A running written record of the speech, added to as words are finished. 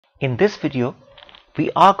In this video,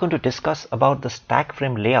 we are going to discuss about the stack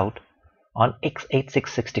frame layout on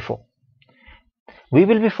x86-64. We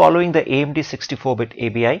will be following the AMD 64-bit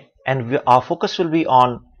ABI, and our focus will be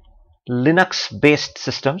on Linux-based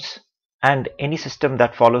systems and any system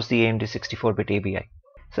that follows the AMD 64-bit ABI.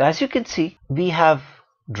 So as you can see, we have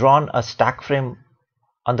drawn a stack frame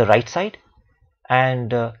on the right side,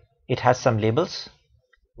 and it has some labels.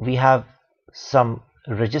 We have some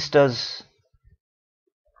registers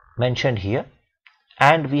mentioned here,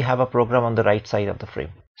 and we have a program on the right side of the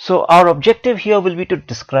frame. So our objective here will be to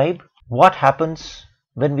describe what happens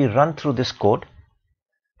when we run through this code,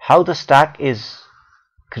 how the stack is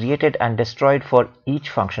created and destroyed for each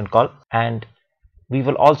function call, and we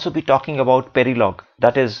will also be talking about Prologue,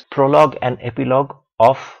 that is prologue and epilogue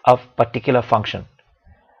of a particular function.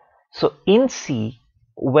 So in C,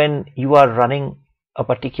 when you are running a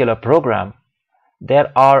particular program,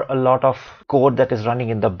 there are a lot of code that is running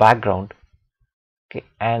in the background, okay,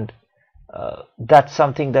 and that's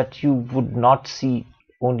something that you would not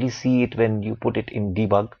only see it when you put it in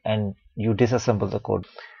debug and you disassemble the code.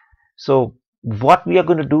 So what we are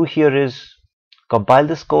going to do here is compile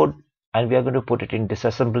this code, and we are going to put it in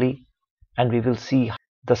disassembly, and we will see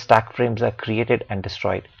the stack frames are created and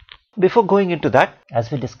destroyed. Before going into that,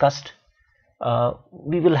 as we discussed,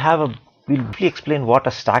 we'll briefly explain what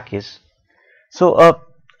a stack is. So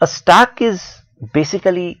a stack is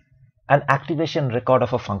basically an activation record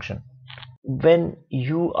of a function. When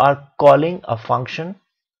you are calling a function,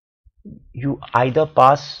 you either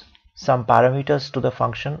pass some parameters to the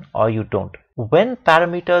function or you don't. When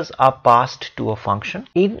parameters are passed to a function,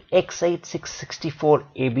 in x86-64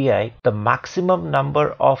 ABI, the maximum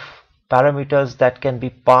number of parameters that can be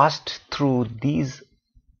passed through these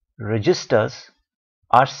registers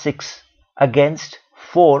are 6 against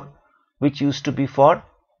 4, which used to be for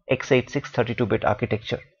x86 32-bit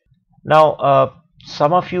architecture. Now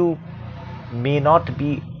some of you may not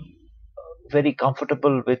be very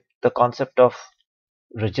comfortable with the concept of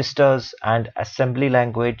registers and assembly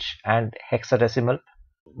language and hexadecimal,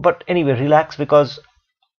 but anyway, relax, because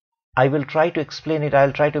I will try to explain it.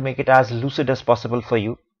 I'll try to make it as lucid as possible for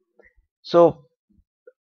you. So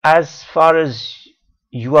as far as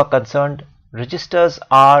you are concerned, registers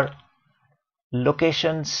are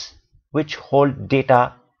locations which hold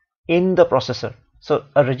data in the processor. So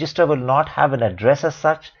a register will not have an address as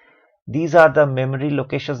such. These are the memory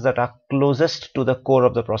locations that are closest to the core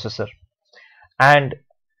of the processor, and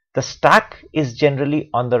the stack is generally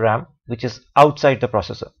on the RAM, which is outside the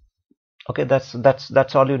processor. Okay,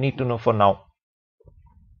 that's all you need to know for now.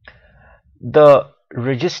 The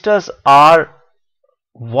registers are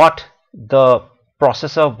what the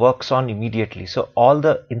processor works on immediately. So all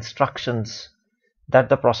the instructions that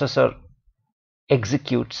the processor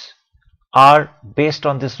executes are based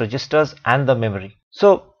on these registers and the memory.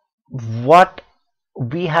 So what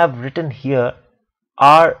we have written here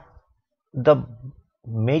are the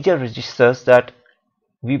major registers that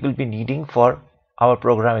we will be needing for our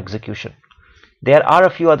program execution. There are a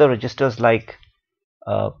few other registers like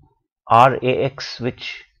RAX,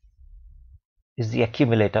 which is the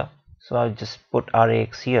accumulator. So I'll just put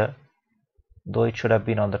RAX here, though it should have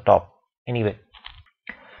been on the top. Anyway,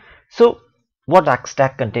 so what a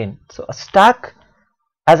stack contains? So a stack,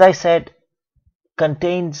 as I said,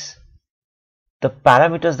 contains the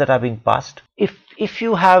parameters that are being passed. If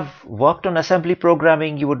you have worked on assembly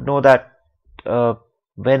programming, you would know that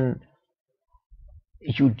when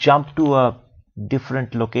you jump to a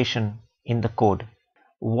different location in the code,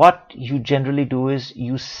 what you generally do is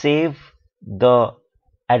you save the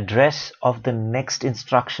address of the next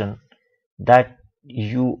instruction that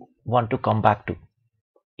you want to come back to,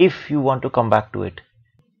 if you want to come back to it.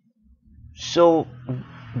 So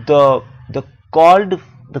the called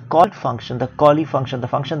function, the callee function, the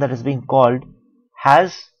function that is being called,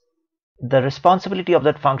 has the responsibility of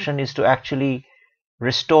that function is to actually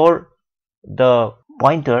restore the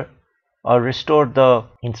pointer or restore the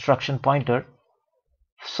instruction pointer,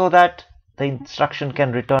 so that the instruction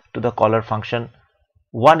can return to the caller function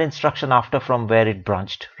one instruction after from where it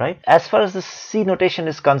branched, right? As far as the C notation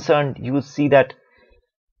is concerned, you will see that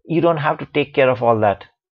you don't have to take care of all that.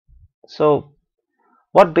 So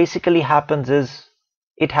what basically happens is,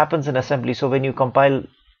 it happens in assembly. So when you compile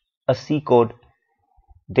a C code,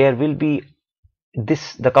 there will be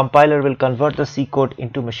the compiler will convert the C code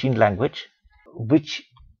into machine language, which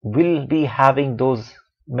will be having those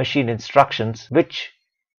machine instructions which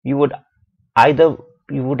you would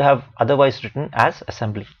have otherwise written as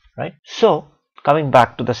assembly, right? So coming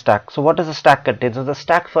back to the stack, so what does the stack contain? So the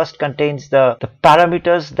stack first contains the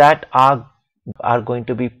parameters that are going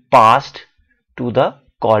to be passed to the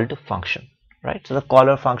called function, right? So the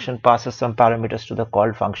caller function passes some parameters to the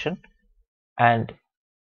called function, and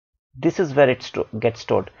this is where it gets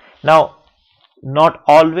stored. Now, not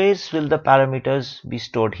always will the parameters be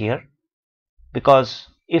stored here, because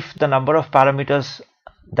if the number of parameters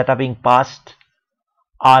that are being passed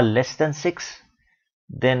are less than 6,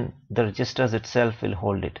 then the registers itself will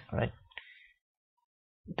hold it, right?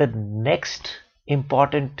 The next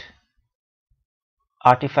important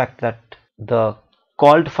artifact that the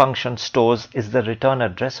called function stores is the return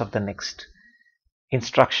address of the next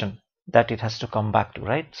instruction that it has to come back to,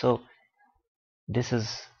 right? So this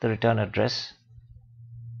is the return address.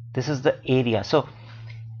 This is the area. So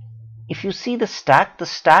if you see the stack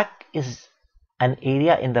is an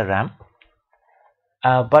area in the RAM,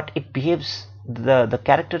 but it behaves, the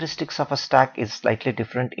characteristics of a stack is slightly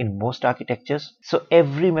different in most architectures. So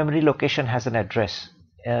every memory location has an address.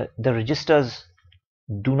 The registers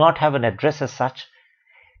do not have an address as such.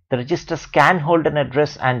 The registers can hold an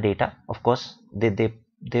address and data. Of course,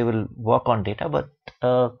 they will work on data, but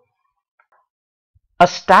a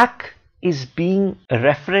stack is being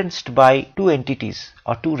referenced by two entities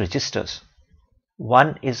or two registers.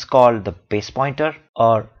 One is called the base pointer,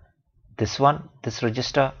 or this one, this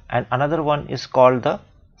register, and another one is called the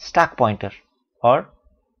stack pointer, or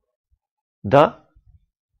the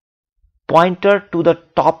pointer to the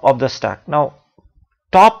top of the stack. Now,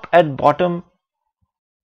 top and bottom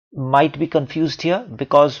might be confused here,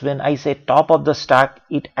 because when I say top of the stack,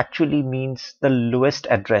 it actually means the lowest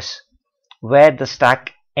address where the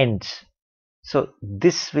stack ends. So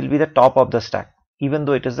this will be the top of the stack, even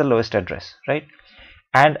though it is the lowest address, right?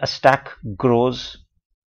 And a stack grows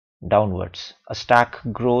downwards. A stack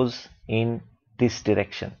grows in this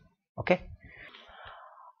direction. Okay.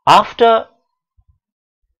 After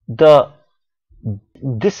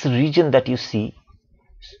this region that you see,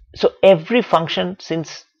 so every function,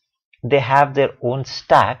 since they have their own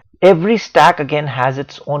stack, every stack again has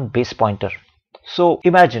its own base pointer. So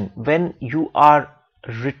imagine when you are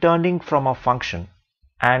returning from a function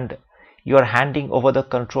and you are handing over the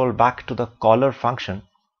control back to the caller function,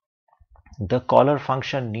 the caller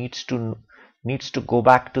function needs to go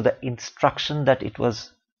back to the instruction that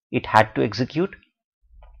it had to execute,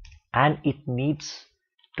 and it needs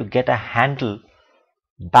to get a handle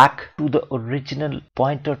back to the original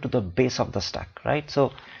pointer to the base of the stack, right?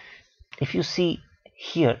 So if you see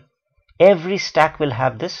here, every stack will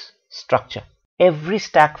have this structure. Every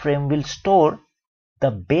stack frame will store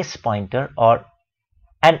the base pointer, or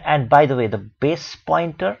and by the way, the base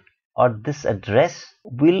pointer or this address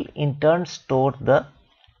will in turn store the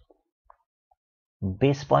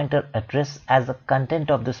base pointer address as the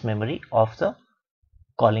content of this memory of the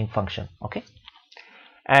calling function. Okay,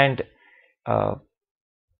 and for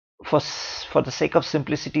the sake of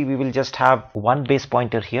simplicity, we will just have one base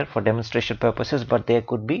pointer here for demonstration purposes, but there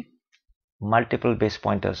could be multiple base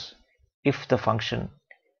pointers if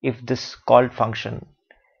this called function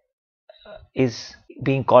is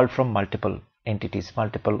being called from multiple entities,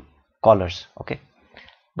 multiple callers. Okay,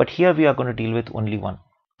 but here we are going to deal with only one.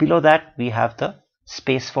 Below that, we have the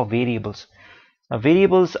space for variables. Now,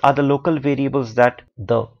 variables are the local variables that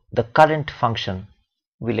the current function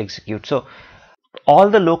will execute. So all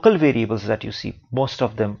the local variables that you see, most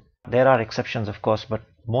of them, there are exceptions of course, but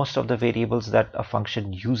most of the variables that a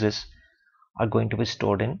function uses are going to be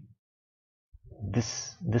stored in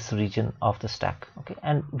this region of the stack. Okay,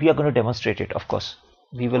 and we are going to demonstrate it. Of course,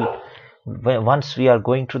 we will, once we are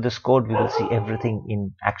going through this code, we will see everything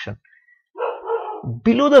in action.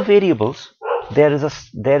 Below the variables, there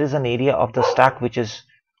is an area of the stack which is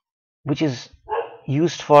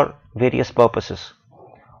used for various purposes.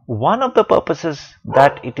 One of the purposes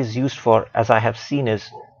that it is used for, as I have seen, is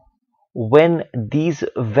when these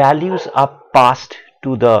values are passed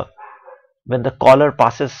to when the caller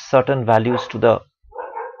passes certain values to the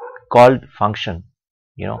called function,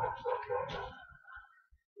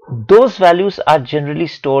 those values are generally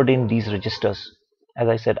stored in these registers. As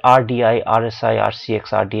I said, RDI, RSI, RCX,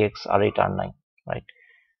 RDX, R8, R9, right?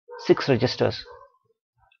 6 registers.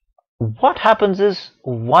 What happens is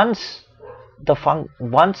once the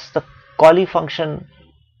callee function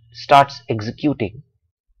starts executing,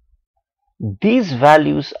 these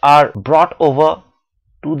values are brought over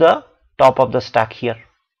to the top of the stack here,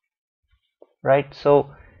 right?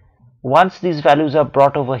 So once these values are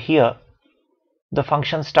brought over here, the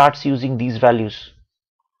function starts using these values.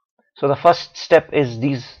 So the first step is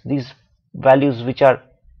these values which are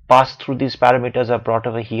passed through these parameters are brought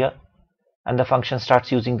over here, and the function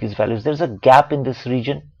starts using these values. There's a gap in this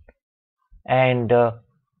region, and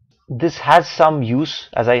this has some use.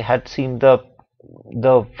 As I had seen,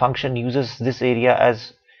 the function uses this area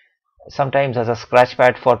as sometimes as a scratch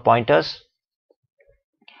pad for pointers,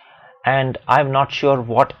 and I'm not sure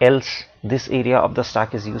what else this area of the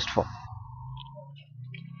stack is used for.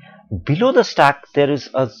 Below the stack there is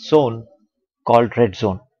a zone called red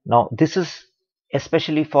zone. Now this is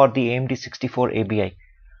especially for the AMD 64 ABI.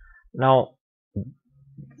 Now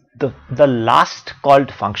the last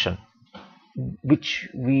called function, which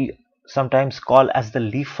we sometimes call as the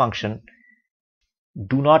leaf function,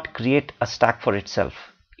 do not create a stack for itself.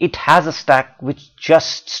 It has a stack which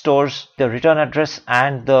just stores the return address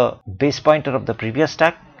and the base pointer of the previous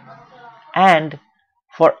stack, and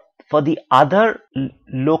for the other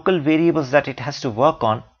local variables that it has to work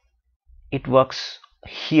on, it works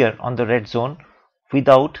here on the red zone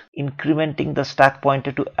without incrementing the stack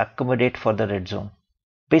pointer to accommodate for the red zone.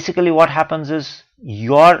 Basically what happens is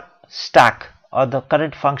your stack or the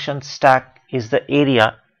current function stack is the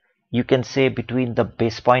area, you can say, between the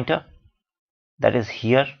base pointer, that is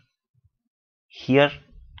here, here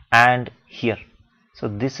and here. So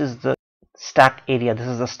this is the stack area, this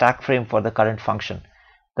is the stack frame for the current function.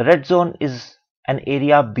 The red zone is an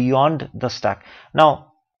area beyond the stack.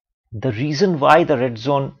 Now the reason why the red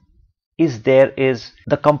zone is there is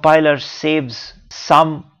the compiler saves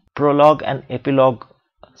some prologue and epilogue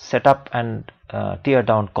setup and tear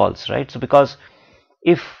down calls, right? So because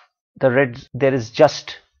if there is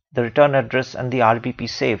just the return address and the RBP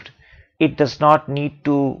saved, it does not need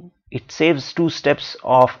to, it saves 2 steps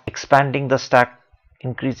of expanding the stack,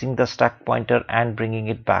 increasing the stack pointer and bringing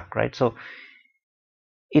it back, right? So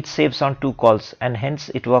it saves on 2 calls and hence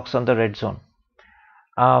it works on the red zone.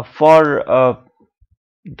 For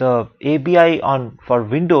the ABI for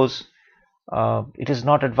Windows, it is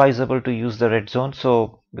not advisable to use the red zone.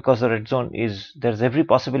 So because the red zone is, there's every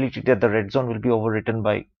possibility that the red zone will be overwritten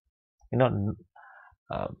by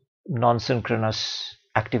non-synchronous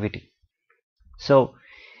activity. So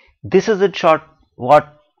this is in short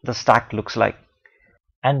what the stack looks like,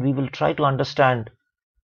 and we will try to understand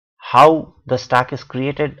how the stack is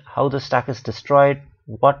created, how the stack is destroyed,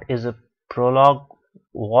 what is a prologue,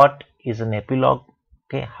 what is an epilogue,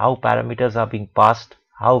 okay, how parameters are being passed,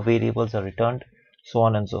 how variables are returned, so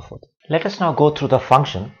on and so forth. Let us now go through the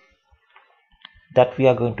function that we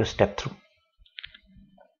are going to step through.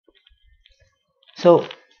 So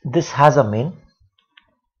this has a main,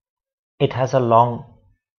 it has a long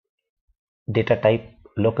data type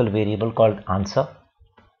local variable called answer,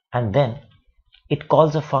 and then it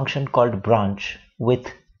calls a function called branch with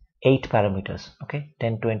 8 parameters, okay,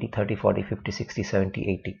 10, 20, 30, 40, 50, 60, 70,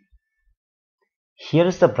 80. Here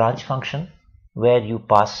is the branch function where you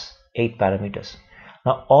pass 8 parameters.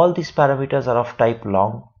 Now all these parameters are of type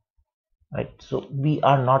long, right? So we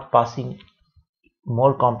are not passing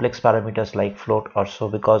more complex parameters like float or so,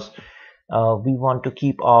 because we want to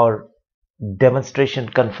keep our demonstration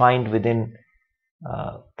confined within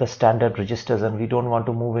the standard registers, and we don't want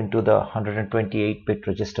to move into the 128-bit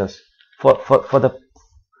registers for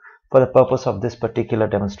the purpose of this particular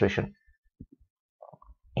demonstration.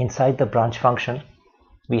 Inside the branch function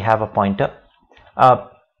we have a pointer.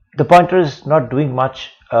 The pointer is not doing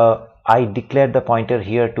much. I declared the pointer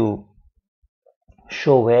here to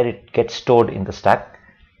show where it gets stored in the stack.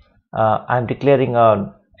 I'm declaring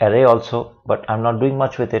an array also, but I'm not doing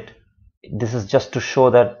much with it. This is just to show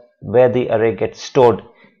that where the array gets stored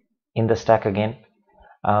in the stack again.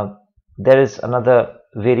 There is another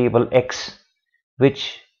variable x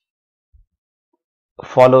which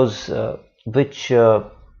follows, which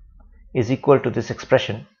is equal to this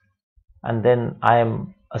expression, and then I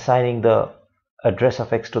am assigning the address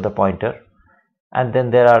of x to the pointer, and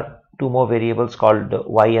then there are 2 more variables called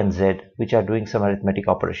y and z which are doing some arithmetic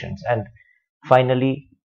operations, and finally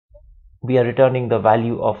we are returning the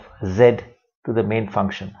value of z to the main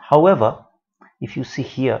function. However, if you see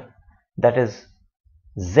here, that is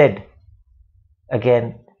z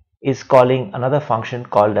again is calling another function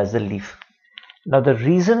called as the leaf. Now the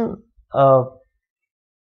reason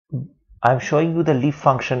I'm showing you the leaf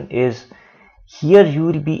function is here you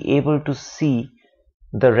will be able to see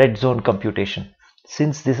the red zone computation.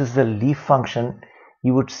 Since this is the leaf function,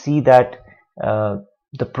 you would see that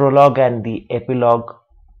the prologue and the epilogue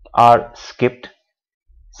are skipped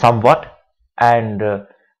somewhat, and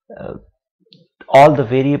all the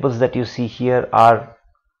variables that you see here are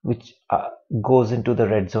which goes into the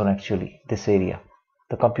red zone, actually this area.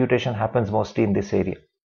 The computation happens mostly in this area,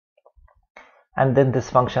 and then this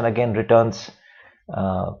function again returns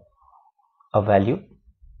a value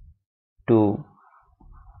to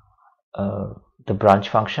the branch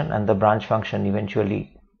function, and the branch function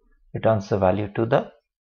eventually returns the value to the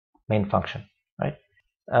main function, right?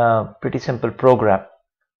 Pretty simple program.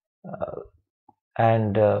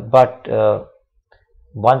 and but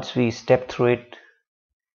once we step through it,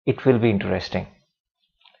 it will be interesting.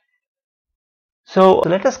 So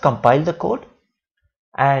let us compile the code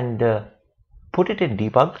and put it in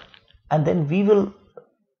debug, and then we will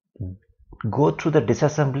go through the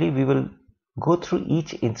disassembly. We will go through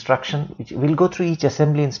each instruction, we'll go through each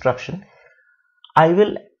assembly instruction. I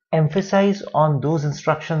will emphasize on those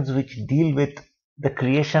instructions which deal with the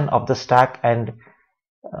creation of the stack and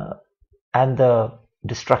the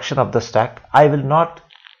destruction of the stack. I will not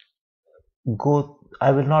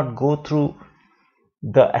go through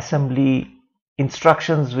the assembly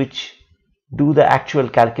instructions which do the actual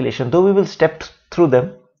calculation. Though we will step through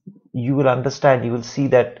them, you will understand, you will see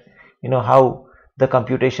that how the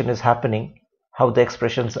computation is happening, how the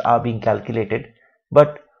expressions are being calculated,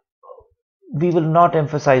 but we will not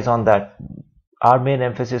emphasize on that. Our main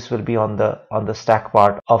emphasis will be on the stack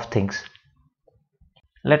part of things.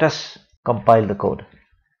 Let us compile the code.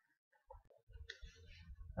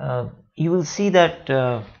 You will see that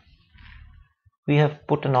we have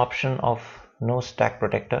put an option of no stack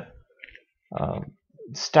protector.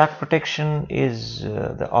 Stack protection is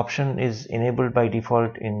the option is enabled by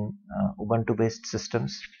default in Ubuntu based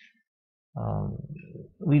systems.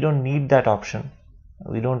 We don't need that option.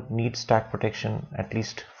 We don't need stack protection, at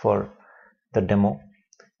least for the demo,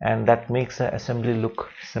 and that makes the assembly look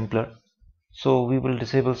simpler. So we will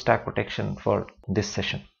disable stack protection for this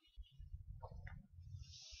session.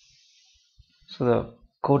 So the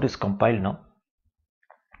code is compiled now.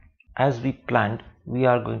 As we planned, we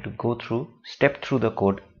are going to step through the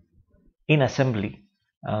code in assembly.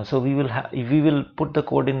 So we will put the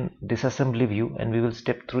code in disassembly view, and we will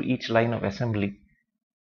step through each line of assembly,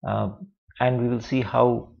 and we will see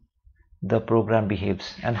how the program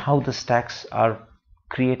behaves and how the stacks are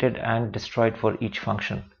created and destroyed for each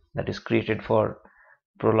function, that is created for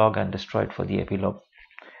Prologue and destroyed for the Epilogue.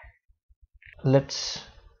 Let's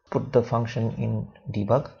put the function in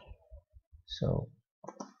debug. So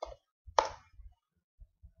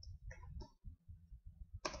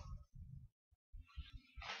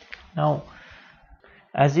now,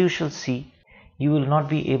 as you shall see, you will not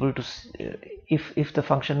be able to, if the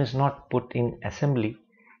function is not put in assembly,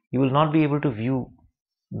 you will not be able to view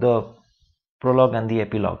the Prologue and the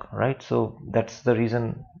Epilogue, right? So that's the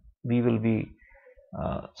reason we will be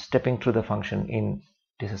stepping through the function in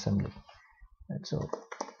disassembly. And so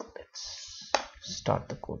let's start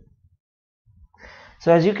the code.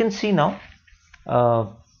 So as you can see now,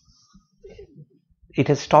 it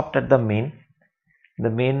has stopped at the main. The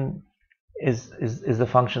main is the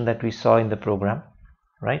function that we saw in the program,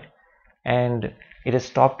 right? And it has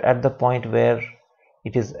stopped at the point where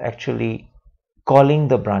it is actually calling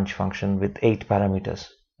the branch function with 8 parameters,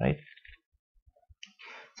 right?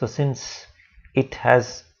 So since it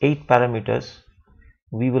has 8 parameters,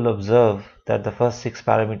 we will observe that the first 6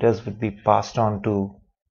 parameters would be passed on to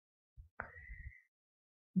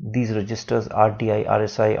these registers RDI,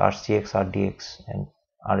 RSI, RCX, RDX, and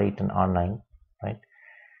R8 and R9, right?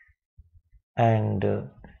 And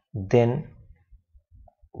then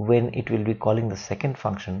when it will be calling the second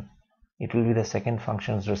function, it will be the second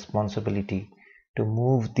function's responsibility to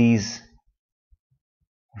move these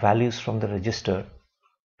values from the register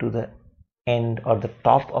to the end or the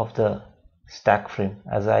top of the stack frame,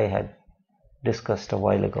 as I had discussed a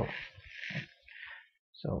while ago.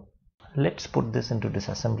 So let's put this into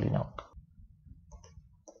disassembly now.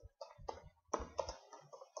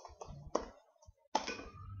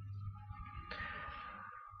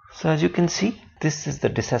 So as you can see, this is the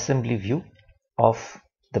disassembly view of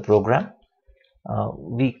the program.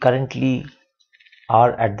 We currently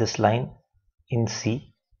are at this line in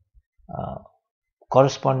C.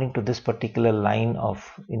 Corresponding to this particular line of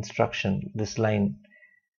instruction, this line,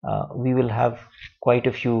 we will have quite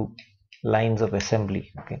a few lines of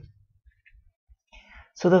assembly. Okay.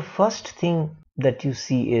 So the first thing that you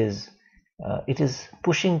see is it is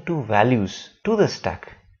pushing 2 values to the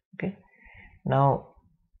stack. Okay. Now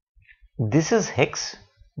this is hex,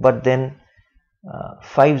 but then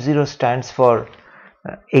 50 stands for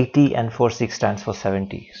 80 and 46 stands for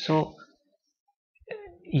 70. So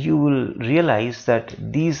you will realize that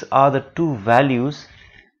these are the 2 values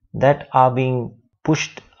that are being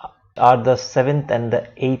pushed, are the 7th and the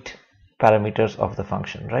 8th parameters of the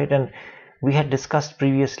function, right? And we had discussed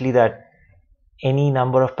previously that any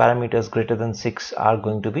number of parameters greater than 6 are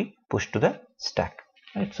going to be pushed to the stack,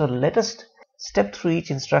 right? So let us step through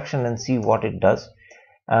each instruction and see what it does.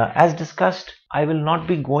 As discussed, I will not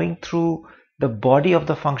be going through the body of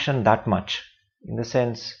the function that much, in the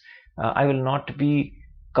sense I will not be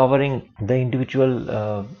covering the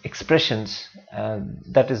individual expressions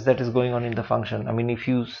that is going on in the function. I mean, if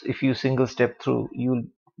you single step through, you'll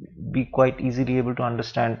be quite easily able to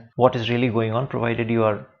understand what is really going on, provided you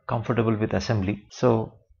are comfortable with assembly.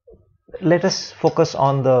 So let us focus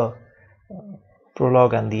on the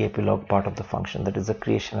prologue and the epilogue part of the function, that is the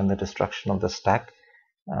creation and the destruction of the stack.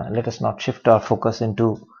 Let us not shift our focus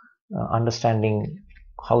into understanding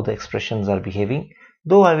how the expressions are behaving,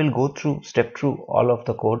 though I will go step through all of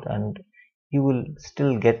the code, and you will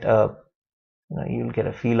still get a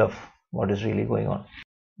feel of what is really going on.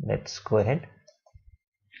 Let's go ahead.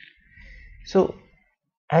 So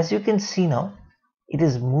as you can see now, it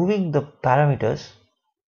is moving the parameters,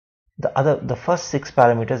 the first 6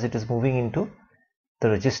 parameters, it is moving into the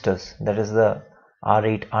registers, that is the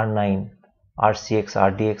R8, R9, RCX,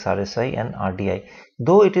 RDX, RSI and RDI.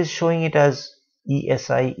 Though it is showing it as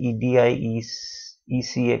ESI, EDI,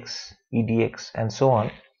 ECX, EDX and so on,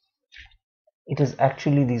 it is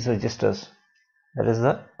actually these registers, that is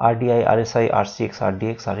the RDI, RSI, RCX,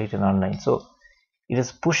 RDX, R8 and R9. So it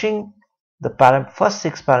is pushing the first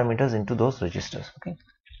 6 parameters into those registers, okay,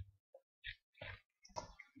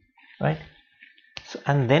 right? So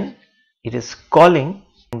and then it is calling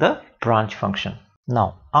the branch function.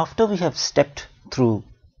 Now after we have stepped through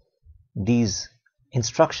these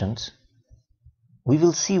instructions, we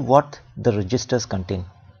will see what the registers contain.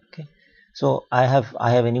 Okay, so I have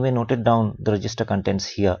anyway noted down the register contents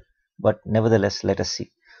here, but nevertheless let us see.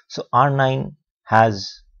 So R9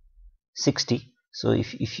 has 60. So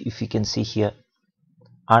if you can see here,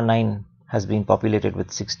 R9 has been populated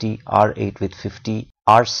with 60, R8 with 50,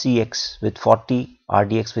 RCX with 40,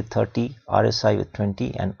 RDX with 30, RSI with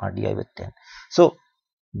 20 and RDI with 10. So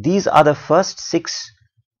these are the first 6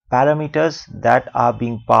 parameters that are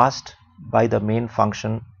being passed by the main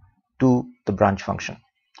function to the branch function.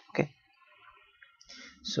 Okay,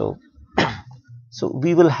 so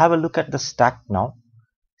we will have a look at the stack now,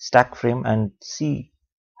 stack frame, and see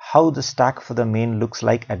how the stack for the main looks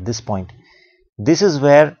like at this point. This is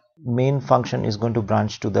where main function is going to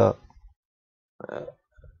branch to the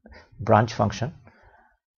branch function,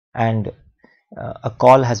 and a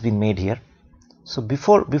call has been made here. So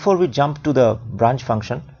before we jump to the branch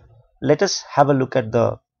function, let us have a look at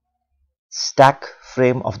the stack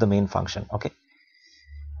frame of the main function. Okay,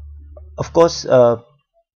 of course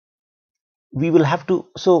we will have to,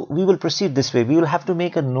 so we will proceed this way. We will have to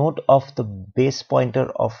make a note of the base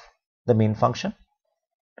pointer of the main function,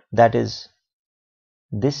 that is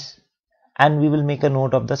this, and we will make a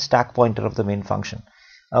note of the stack pointer of the main function.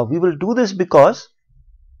 We will do this because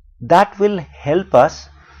that will help us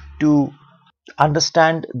to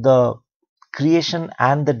understand the creation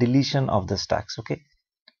and the deletion of the stacks. Okay,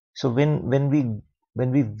 so when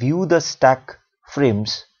we view the stack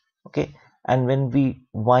frames, okay, and when we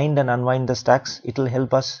wind and unwind the stacks, it will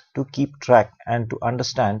help us to keep track and to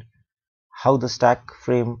understand how the stack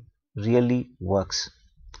frame really works,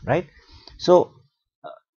 right? So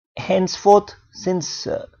henceforth, since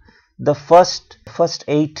the first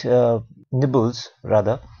 8 nibbles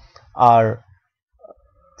rather are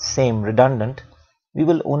same, redundant, we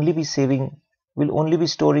will only be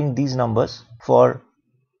storing these numbers for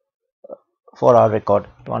our record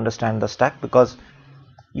to understand the stack, because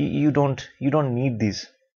you don't need these,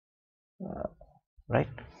 right?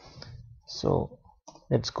 So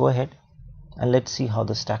let's go ahead and let's see how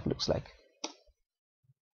the stack looks like.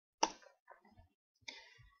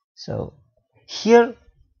 So here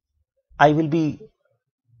I will be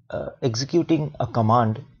executing a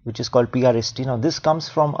command which is called prst. Now this comes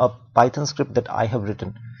from a Python script that I have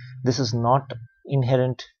written. This is not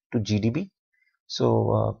inherent to GDB.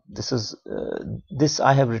 So this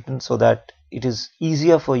I have written so that it is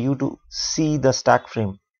easier for you to see the stack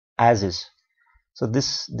frame as is. So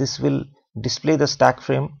this will display the stack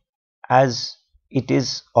frame as it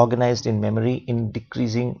is organized in memory in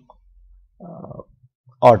decreasing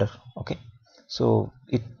order. Okay, so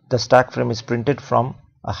the stack frame is printed from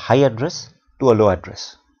a high address to a low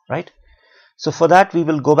address, right? So for that we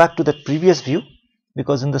will go back to the previous view,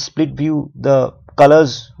 because in the split view the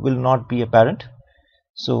colors will not be apparent.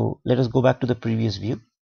 So let us go back to the previous view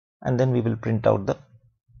and then we will print out the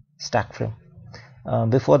stack frame.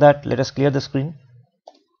 Before that, let us clear the screen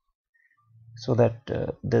so that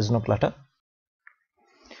there is no clutter.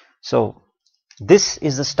 So this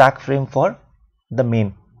is the stack frame for the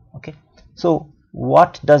main. Okay, so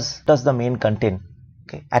what does the main contain,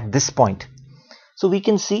 okay, at this point? So we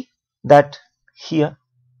can see that here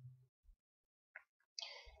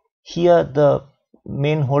the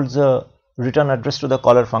main holds a return address to the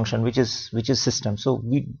caller function, which is system. So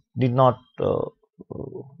we did not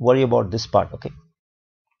worry about this part. Okay,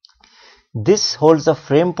 this holds the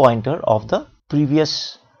frame pointer of the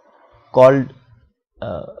previous called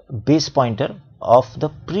base pointer of the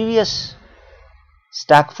previous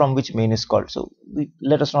stack from which main is called. So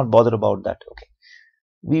let us not bother about that. Okay,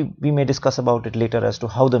 we may discuss about it later as to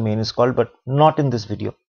how the main is called, but not in this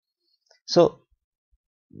video. So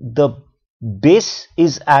the base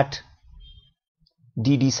is at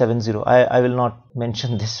DD70. I will not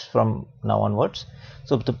mention this from now onwards.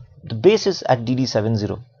 So the base is at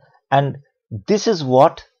DD70, and this is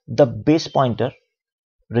what the base pointer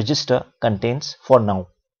register contains for now.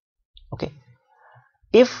 Okay,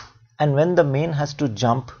 if and when the main has to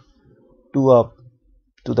jump to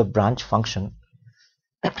the branch function,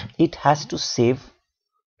 it has to save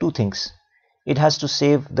two things. It has to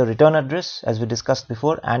save the return address, as we discussed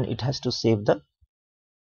before, and it has to save the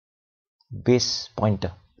base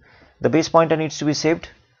pointer. The base pointer needs to be saved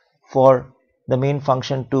for the main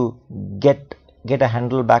function to get a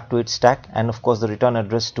handle back to its stack, and of course the return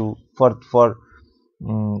address to for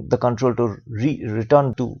the control to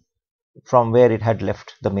return to from where it had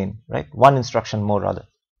left the main, right? One instruction more, rather,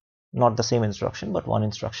 not the same instruction but one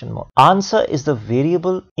instruction more. Answer is the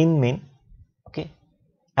variable in main, okay,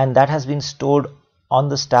 and that has been stored on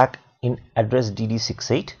the stack in address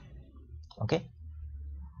DD68, okay,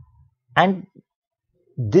 and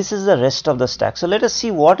this is the rest of the stack. So let us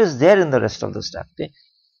see what is there in the rest of the stack. Okay,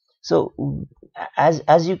 so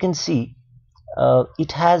as you can see,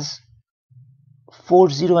 it has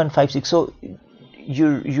 40 and 56. So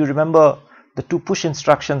you remember the two push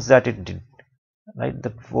instructions that it did, right?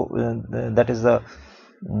 That is the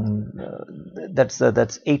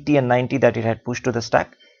that's 80 and 90 that it had pushed to the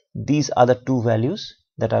stack. These are the two values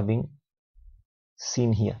that are being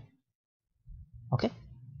seen here. Okay,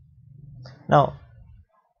 now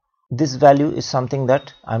this value is something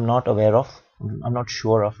that I'm not aware of, I'm not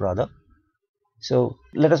sure of rather. So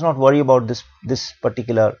let us not worry about this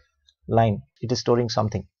particular line. It is storing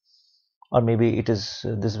something, or maybe it is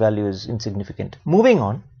this value is insignificant. Moving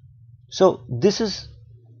on, so this is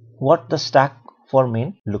what the stack for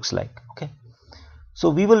main looks like. Okay, so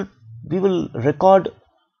we will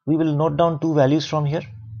note down two values from here.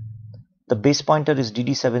 The base pointer is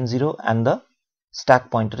DD70 and the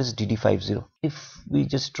stack pointer is DD50. If we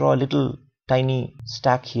just draw a little tiny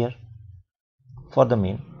stack here for the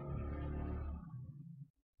main,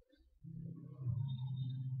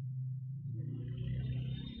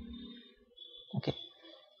 okay,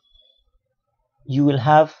 you will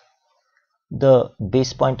have the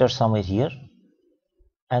base pointer somewhere here,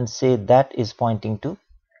 and say that is pointing to,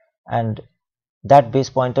 and that base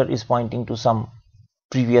pointer is pointing to some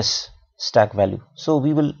previous stack value. So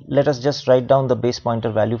let us just write down the base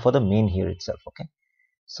pointer value for the main here itself. Okay,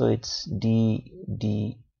 so it's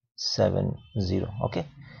DD70, okay,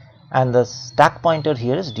 and the stack pointer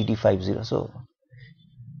here is DD50. So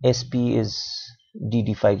SP is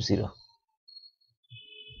DD50.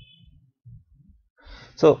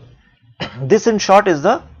 So this in short is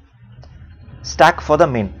the stack for the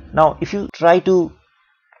main. Now if you try to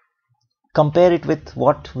compare it with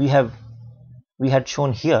what we had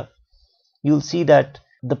shown here, you'll see that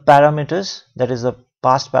the parameters, that is the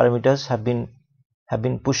past parameters, have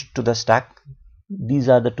been pushed to the stack. These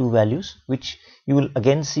are the two values which you will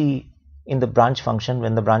again see in the branch function.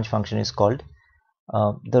 When the branch function is called,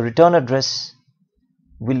 the return address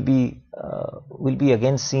will be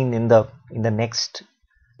again seen in the next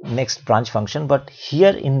branch function, but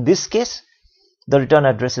here in this case the return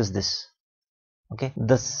address is this. Okay,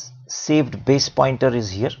 the saved base pointer is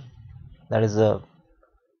here, that is a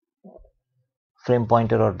frame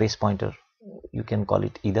pointer or base pointer, you can call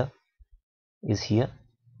it either, is here.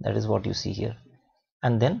 That is what you see here,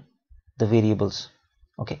 and then the variables.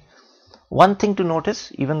 Okay, one thing to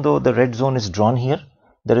notice, even though the red zone is drawn here,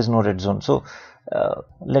 there is no red zone. So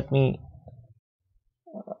let me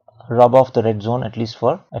rub off the red zone, at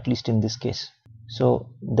least in this case. So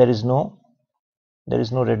there is no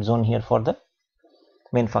red zone here for the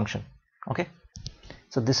main function. Okay,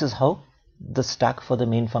 so this is how the stack for the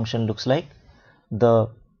main function looks like. The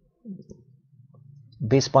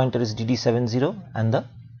base pointer is DD70 and the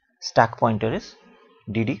stack pointer is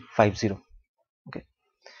DD50. Okay,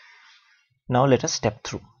 now let us step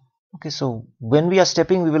through. Okay, so when we are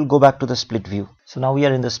stepping, we will go back to the split view. So now we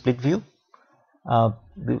are in the split view.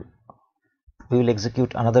 We will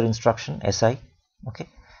execute another instruction, SI. Okay,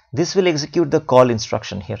 this will execute the call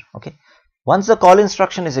instruction here. Okay, once the call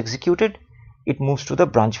instruction is executed, it moves to the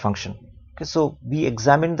branch function. Okay, so we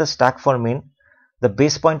examined the stack for main. The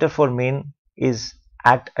base pointer for main is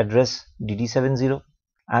at address DD70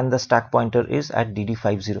 and the stack pointer is at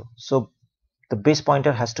DD50. So the base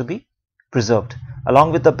pointer has to be preserved.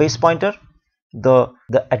 Along with the base pointer, the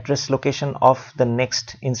address location of the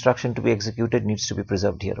next instruction to be executed needs to be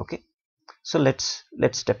preserved here. Okay, so let's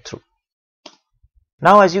step through.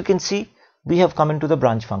 Now as you can see, we have come into the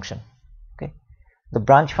branch function. Okay, the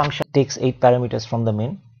branch function takes 8 parameters from the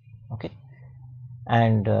main. Okay,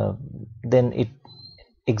 and then it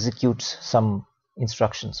executes some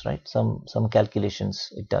instructions, right? Some calculations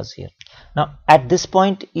it does here. Now at this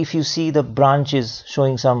point, if you see, the branch is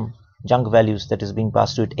showing some junk values that is being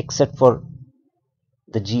passed to it, except for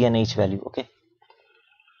the G and H value. Okay,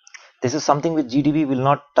 this is something which GDB will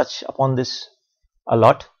not touch upon this a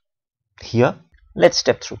lot here. Let's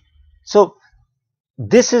step through. So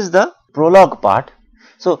this is the prologue part.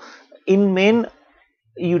 So in main,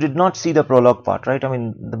 you did not see the prologue part, right? I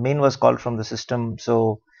mean, the main was called from the system,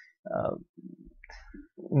 so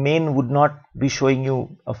main would not be showing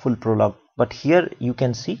you a full prologue, but here you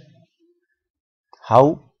can see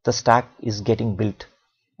how the stack is getting built.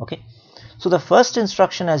 Okay, so the first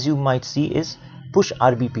instruction, as you might see, is push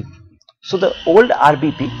RBP. So the old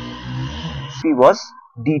RBP was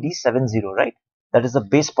DD70, right? That is the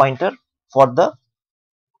base pointer for the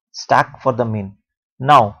stack for the main.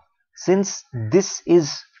 Now since this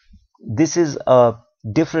is a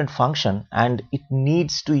different function and it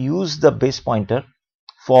needs to use the base pointer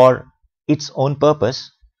for its own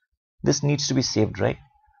purpose, this needs to be saved, right?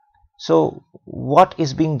 So what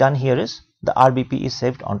is being done here is the RBP is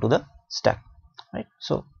saved onto the stack, right?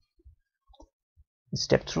 So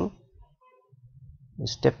step through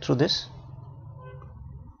this.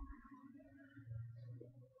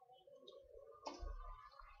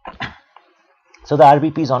 So the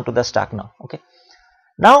RBP is onto the stack now. Okay,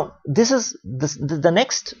 now the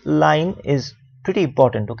next line is pretty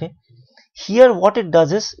important. Okay, here what it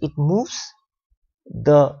does is it moves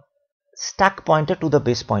the stack pointer to the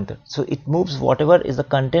base pointer. So it moves whatever is the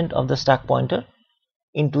content of the stack pointer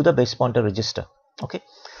into the base pointer register. Okay,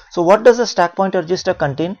 so what does the stack pointer register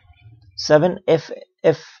contain?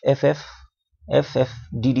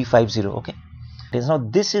 7FFFFFDD50. Okay, now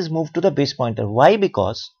this is moved to the base pointer. Why?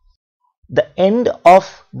 Because the end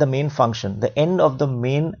of the main function, the end of the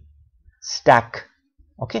main stack,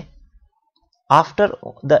 okay, after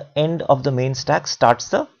the end of the main stack starts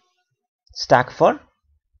the stack for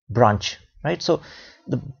branch, right? So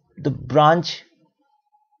the branch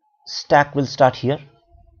stack will start here,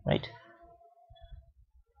 right?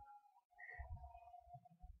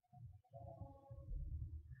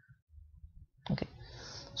 Okay,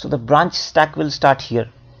 so the branch stack will start here.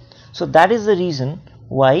 So that is the reason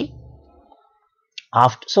why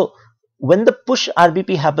so when the push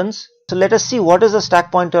RBP happens, so let us see what is the stack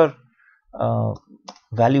pointer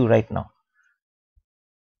value right now.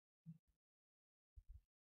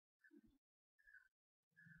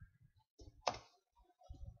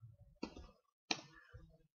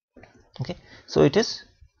 Okay, so it is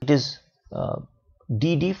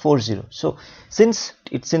DD40. So since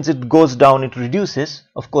it goes down, it reduces,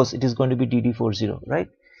 of course it is going to be DD40, right?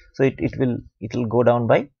 So it will go down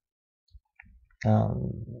by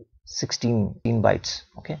 16 bytes.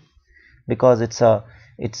 Okay, because it's a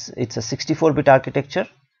 64-bit architecture,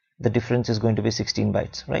 the difference is going to be 16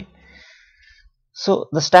 bytes, right? So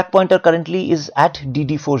the stack pointer currently is at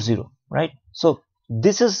DD40, right? So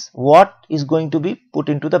this is what is going to be put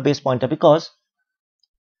into the base pointer, because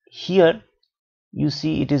here you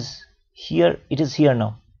see it is here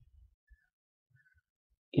now,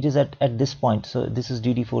 it is at this point. So this is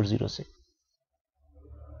DD406,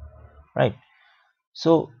 right?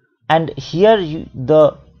 So and here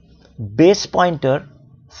the base pointer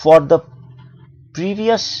for the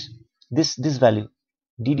previous this value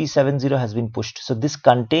DD70 has been pushed. So this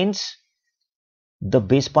contains the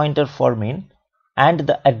base pointer for main, and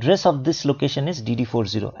the address of this location is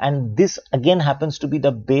DD40, and this again happens to be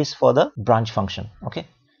the base for the branch function. Okay,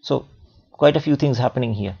 so quite a few things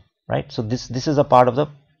happening here, right? So this is a part of the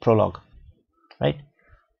prologue, right?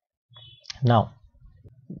 Now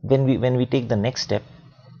when we take the next step,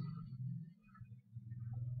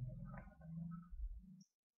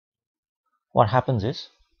 what happens is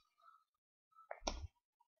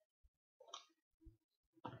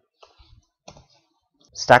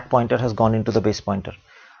stack pointer has gone into the base pointer.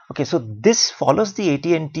 Okay, so this follows the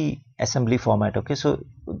AT&T assembly format. Okay, so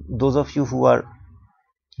those of you who are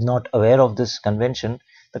not aware of this convention,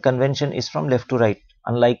 the convention is from left to right,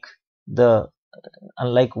 unlike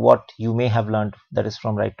what you may have learned, that is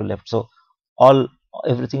from right to left. So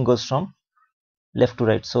everything goes from left to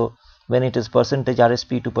right. So when it is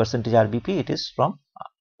 %RSP to %RBP, it is from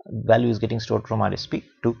value is getting stored from RSP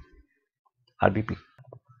to RBP.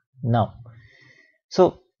 Now,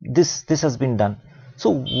 so this has been done. So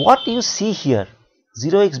what you see here,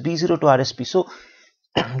 0xb0 to RSP. So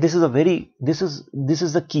this is a very, this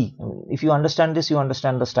is the key. If you understand this, you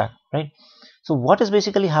understand the stack, right? So what is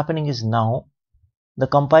basically happening is, now the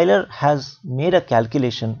compiler has made a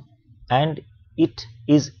calculation and it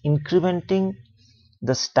is incrementing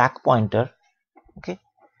the stack pointer, okay,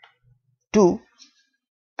 to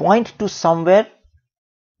point to somewhere.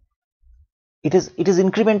 It is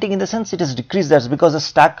incrementing in the sense it is decreased. That's because the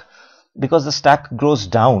stack grows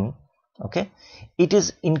down, okay. It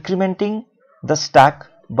is incrementing the stack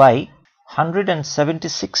by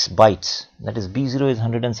 176 bytes. That is, B0 is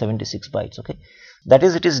 176 bytes, okay. That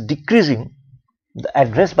is, it is decreasing the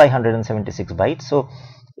address by 176 bytes. So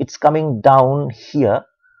it's coming down here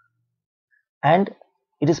and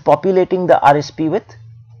it is populating the RSP with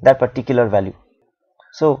that particular value.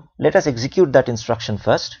 So let us execute that instruction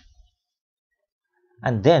first,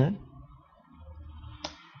 and then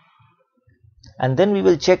we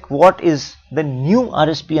will check what is the new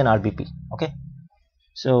RSP and RBP, okay.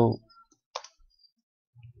 So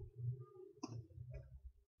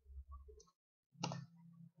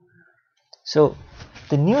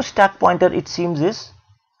the new stack pointer, it seems, is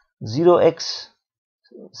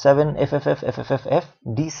 0x7FFF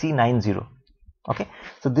DC90, okay.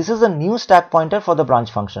 So this is a new stack pointer for the branch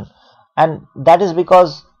function, and that is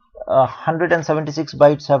because 176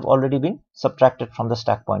 bytes have already been subtracted from the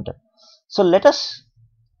stack pointer. So let us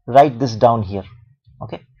write this down here,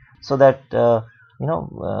 okay, so that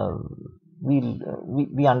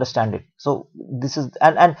we understand it. So this is,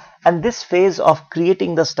 and this phase of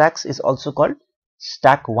creating the stacks is also called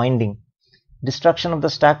stack winding. Destruction of the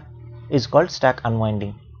stack is called stack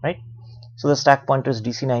unwinding, right? So the stack pointer is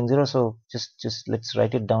DC90. So just let's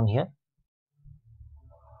write it down here.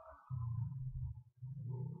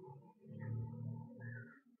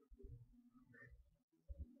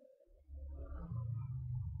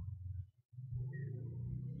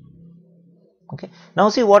 Okay, now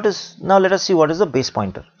let us see what is the base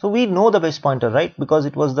pointer. So we know the base pointer, right, because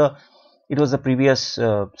it was the previous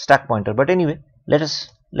stack pointer. But anyway, let us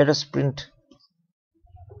print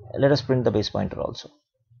the base pointer also.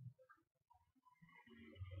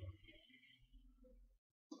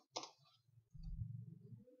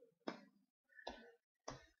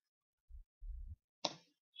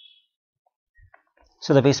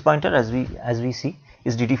 So the base pointer, as we see,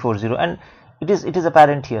 is DD40, and it is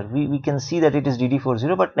apparent here. We can see that it is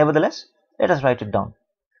DD40, but nevertheless, let us write it down.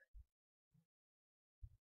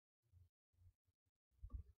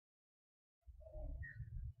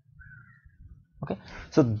 Okay,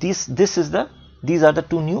 so these are the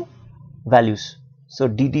two new values. So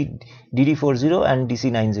DD40 and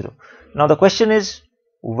DC90. Now the question is,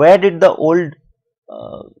 where did the old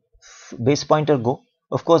base pointer go?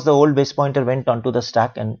 Of course, the old base pointer went onto the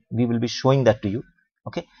stack, and we will be showing that to you.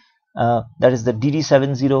 Okay, that is the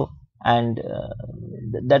DD70, and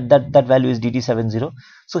that value is DD70.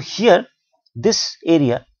 So here, this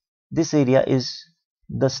area is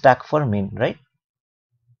the stack for main, right?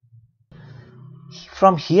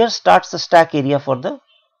 From here starts the stack area for the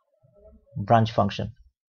branch function.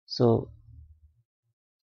 So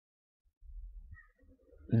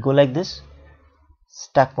you go like this.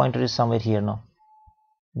 Stack pointer is somewhere here now,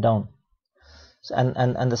 down. So,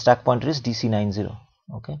 and the stack pointer is DC90.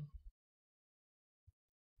 Okay,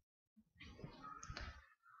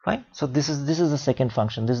 fine. So this is the second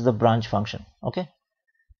function. This is the branch function. Okay,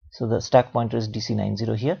 so the stack pointer is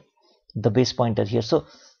DC90 here, the base pointer here. So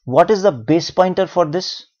what is the base pointer for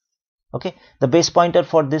this? Okay, the base pointer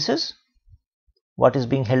for this is what is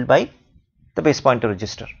being held by the base pointer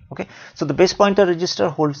register. Okay, so the base pointer register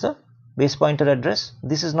holds the base pointer address.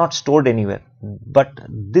 This is not stored anywhere, but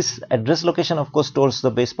this address location, of course, stores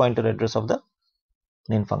the base pointer address of the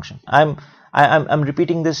main function. I'm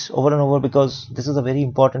repeating this over and over because this is a very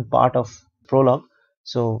important part of Prologue,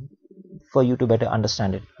 so for you to better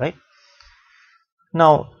understand it, right?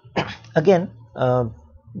 Now again,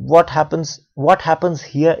 what happens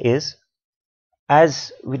here is,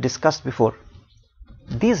 as we discussed before,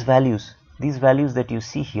 these values that you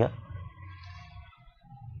see here,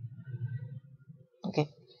 okay,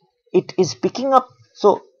 it is picking up.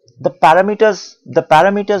 So the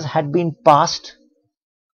parameters had been passed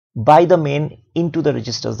by the main into the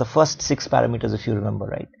registers, the first 6 parameters, if you remember,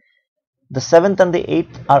 right? The 7th and the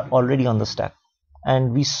 8th are already on the stack,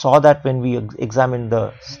 and we saw that when we examined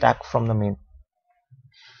the stack from the main.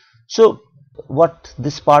 So what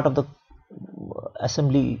this part of the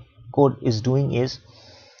assembly code is doing is,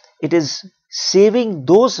 it is saving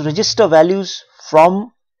those register values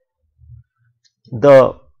from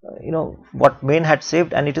the what main had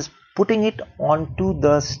saved, and it is putting it onto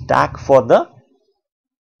the stack for the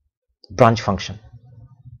branch function.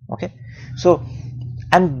 Okay, so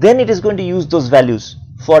and then it is going to use those values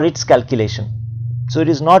for its calculation. So it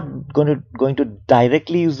is not going to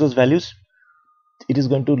directly use those values. It is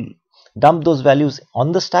going to dump those values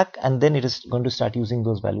on the stack, and then it is going to start using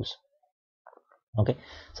those values. Okay,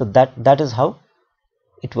 so that is how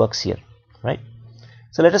it works here, right?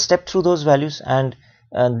 So let us step through those values, and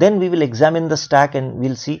then we will examine the stack and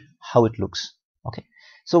we'll see how it looks. Okay,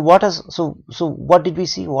 so what did we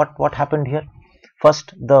see? What happened here?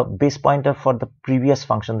 First, the base pointer for the previous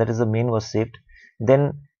function, that is the main, was saved.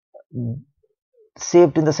 Then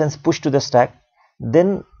saved in the sense pushed to the stack.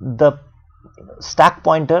 Then the stack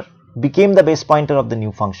pointer became the base pointer of the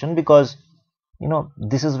new function, because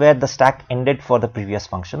this is where the stack ended for the previous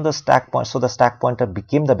function. The stack pointer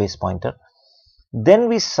became the base pointer. Then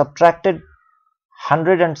we subtracted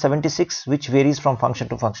 176, which varies from function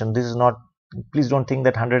to function. This is not, please don't think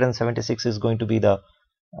that 176 is going to be the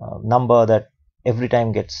number that every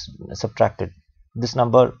time gets subtracted. This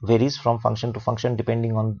number varies from function to function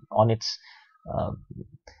depending on its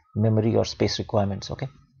memory or space requirements. Okay,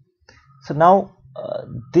 so now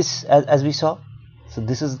this, as we saw, so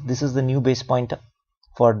this is the new base pointer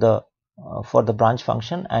for the branch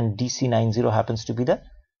function, and DC90 happens to be the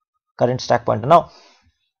current stack pointer. Now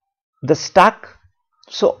the stack,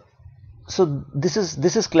 so this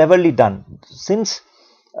is cleverly done, since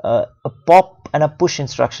a pop and a push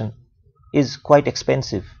instruction is quite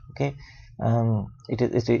expensive. Okay, it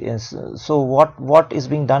is so what is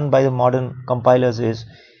being done by the modern compilers is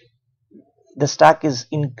the stack is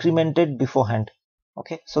incremented beforehand.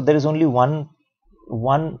 Okay, so there is only one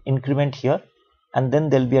increment here, and then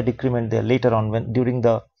there will be a decrement there later on when during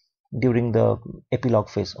the epilogue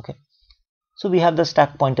phase. Okay, so we have the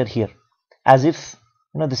stack pointer here, as if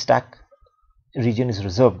the stack region is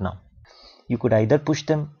reserved now. You could either push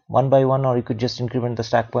them one by one, or you could just increment the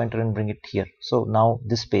stack pointer and bring it here. So now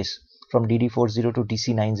this space from DD40 to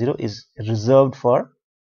DC90 is reserved for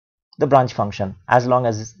the branch function as long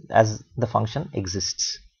as the function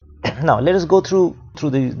exists. Now let us go through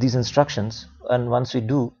these instructions, and once we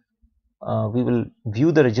do, we will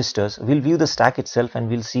view the registers, we'll view the stack itself, and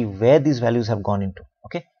we'll see where these values have gone into.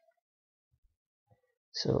 Okay,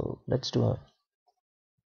 so let's do a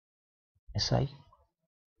SI.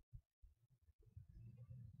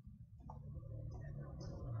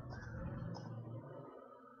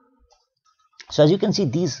 So as you can see,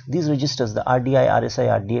 these registers, the RDI, RSI,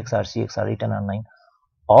 RDX, RCX, R8 and R9,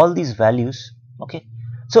 all these values. Okay,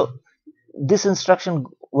 so this instruction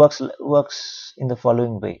works in the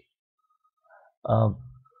following way. The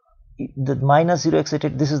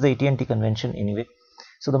 -0x88, this is the AT&T convention anyway.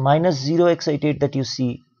 So the -0x88 that you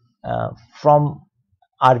see from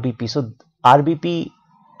RBP, so RBP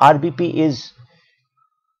is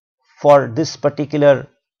for this particular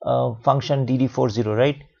function DD40,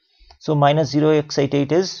 right? So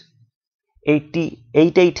 -0x88 is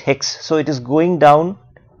 88 hex, so it is going down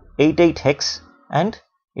 88 hex, and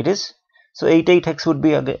it is, so 88 hex would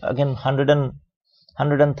be again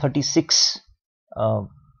 136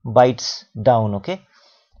 bytes down. Okay,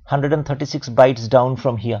 136 bytes down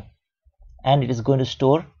from here, and it is going to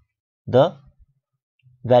store the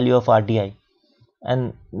value of RDI,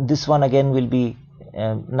 and this one again will be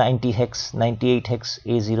 90 hex, 98 hex,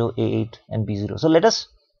 A0, A8 and B0. So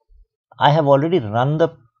I have already run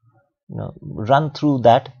through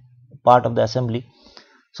that part of the assembly.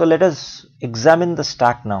 So let us examine the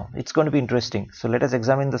stack now. It's going to be interesting. So let us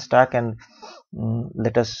examine the stack, and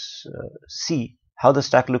let us see how the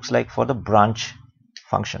stack looks like for the branch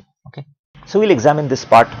function. Okay, so we'll examine this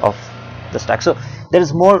part of the stack. So there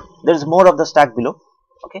is more of the stack below.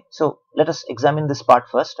 Okay, so let us examine this part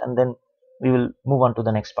first, and then we will move on to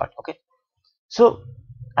the next part. Okay, so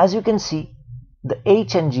as you can see, the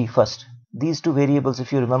H and G first, these two variables,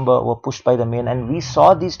 if you remember, were pushed by the main, and we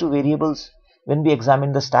saw these two variables when we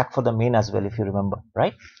examined the stack for the main as well, if you remember,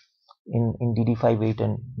 right, in DD58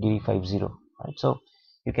 and DD50, right? So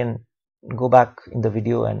you can go back in the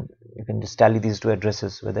video and you can just tally these two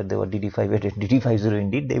addresses, whether they were DD58 or DD50.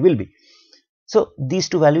 Indeed they will be. So these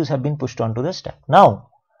two values have been pushed onto the stack. Now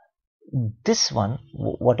this one,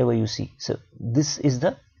 whatever you see, so this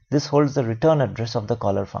holds the return address of the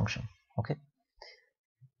caller function. Okay,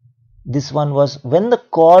 this one was when the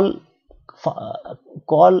call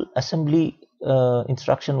assembly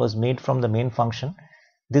instruction was made from the main function,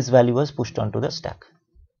 this value was pushed onto the stack,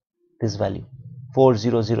 this value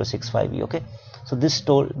 40065E. Okay, so this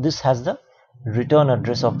has the return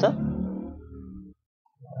address of the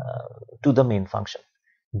to the main function.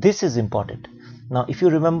 This is important. Now if you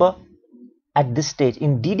remember, at this stage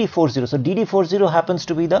in DD40, so DD40 happens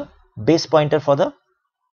to be the base pointer for the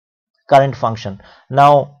current function.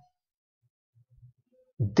 Now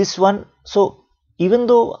this one, so even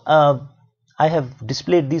though I have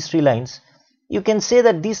displayed these 3 lines, you can say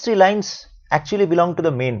that these 3 lines actually belong to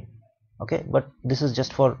the main. Okay, but this is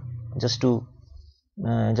just for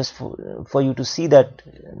you to see that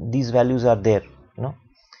these values are there.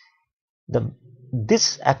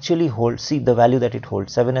 This actually holds, see the value that it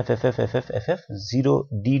holds, 7FFFFFF 0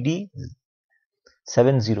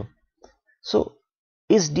 DD70. So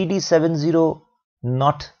is DD70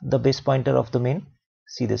 not the base pointer of the main?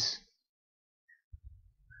 See this.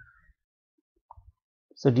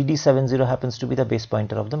 So DD70 happens to be the base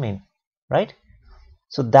pointer of the main, right?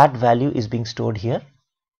 So that value is being stored here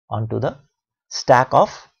onto the stack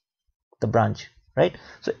of the branch, right?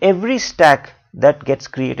 So every stack that gets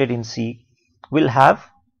created in C will have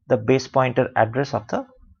the base pointer address of the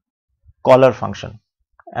caller function,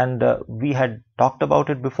 and we had talked about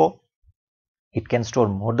it before. It can store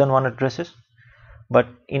more than one addresses, but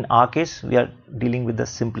in our case we are dealing with the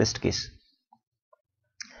simplest case.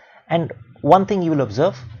 And one thing you will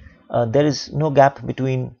observe, there is no gap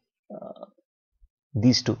between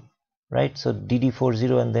these two, right? So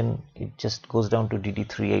DD40 and then it just goes down to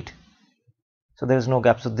DD38. So there is no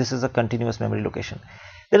gap. So this is a continuous memory location.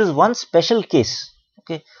 There is one special case,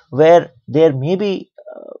 okay, where there may be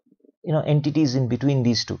entities in between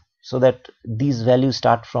these two, so that these values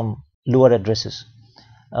start from lower addresses.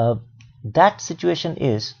 That situation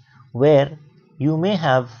is where you may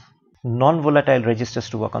have non-volatile registers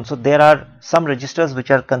to work on. So there are some registers which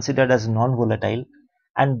are considered as non-volatile,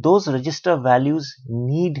 and those register values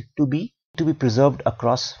need to be preserved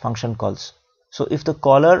across function calls. So if the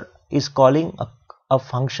caller is calling a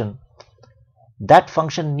function, that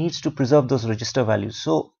function needs to preserve those register values.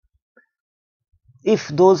 So if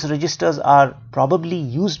those registers are probably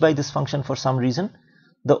used by this function for some reason,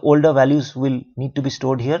 the older values will need to be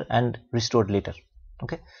stored here and restored later.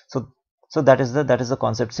 Okay, so that is the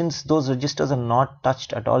concept. Since those registers are not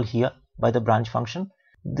touched at all here by the branch function,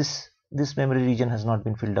 this memory region has not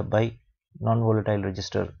been filled up by non-volatile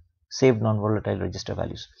register, saved non-volatile register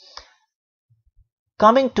values.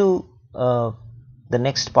 Coming to the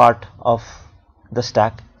next part of the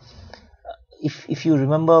stack, if you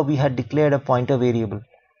remember, we had declared a pointer variable.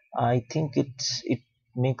 I think it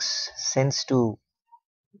makes sense to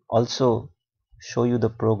also show you the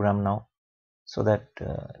program now, so that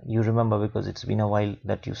you remember, because it's been a while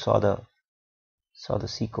that you saw the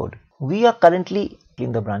C code. We are currently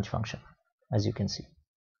in the branch function, as you can see,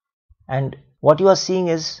 and what you are seeing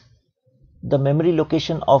is the memory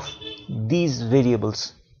location of these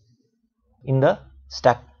variables in the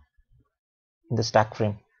stack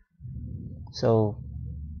frame. So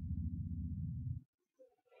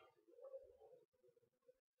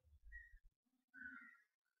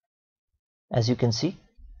as you can see,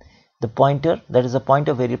 the pointer, that is a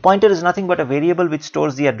pointer variable. Pointer is nothing but a variable which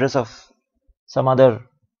stores the address of some other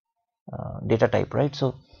data type, right?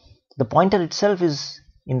 So the pointer itself is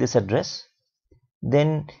in this address.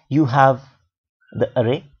 Then you have the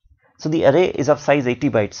array. So the array is of size 80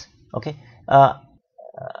 bytes. Okay, I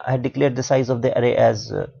had declared the size of the array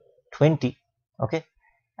as 20. Okay,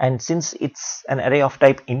 and since it's an array of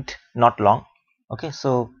type int, not long, okay,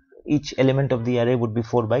 so each element of the array would be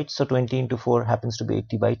 4 bytes. So 20 into 4 happens to be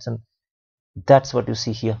 80 bytes, and that's what you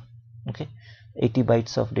see here. Okay, 80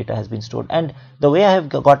 bytes of data has been stored, and the way I have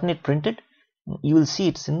gotten it printed, you will see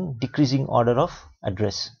it's in decreasing order of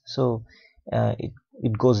address. So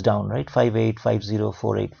it goes down, right?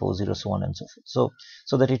 58504840, so on and so forth,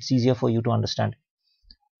 so that it's easier for you to understand.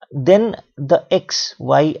 Then the x,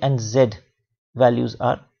 y and z values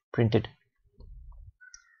are printed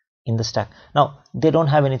in the stack. Now they don't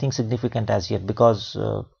have anything significant as yet, because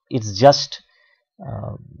it's just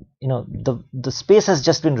the space has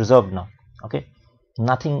just been reserved now. Okay,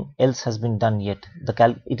 nothing else has been done yet.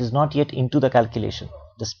 It is not yet into the calculation.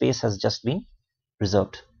 The space has just been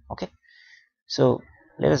reserved. Okay, so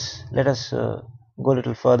let us go a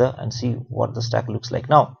little further and see what the stack looks like.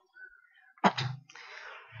 Now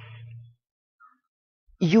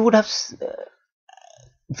you would have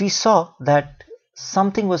we saw that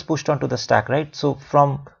something was pushed onto the stack, right? So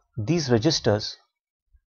from these registers,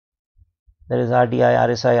 there is RDI,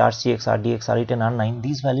 RSI, RCX, RDX, R8 and R9,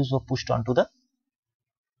 these values were pushed onto the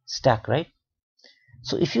stack, right?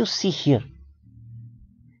 So if you see here,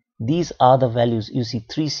 these are the values. You see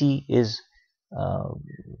 3C is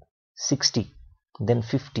 60, then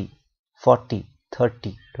 50, 40,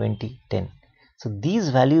 30, 20, 10. So these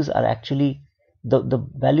values are actually the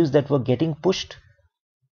values that were getting pushed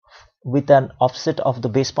with an offset of the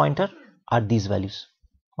base pointer are these values.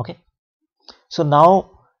 Okay, so now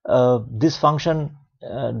this function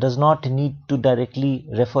does not need to directly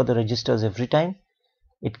refer the registers every time.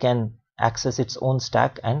 It can access its own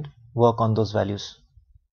stack and work on those values,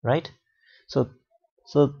 right? So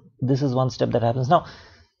this is one step that happens. Now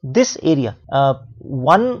this area,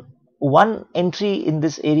 one entry in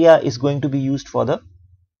this area is going to be used for the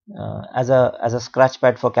as a scratch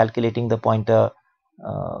pad for calculating the pointer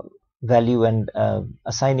value and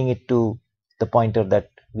assigning it to the pointer that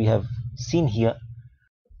we have seen here.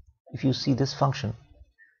 If you see this function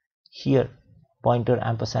here, pointer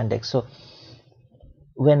ampersand x, so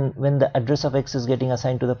when the address of x is getting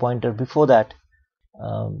assigned to the pointer, before that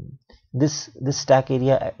this stack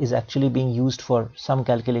area is actually being used for some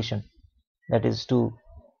calculation, that is to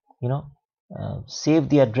save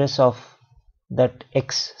the address of that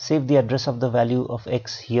x, save the address of the value of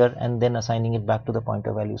x here, and then assigning it back to the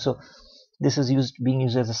pointer value. So this is being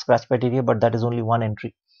used as a scratch pad area, but that is only one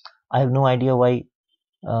entry. I have no idea why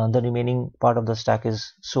the remaining part of the stack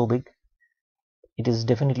is so big. It is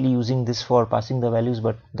definitely using this for passing the values,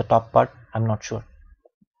 but the top part I'm not sure.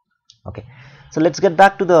 Okay, so let's get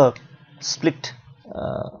back to the split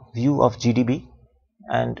view of GDB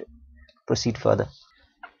and proceed further.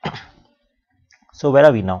 So where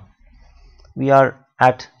are we now? We are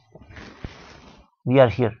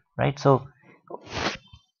here, right? So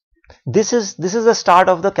this is the start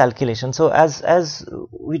of the calculation. So as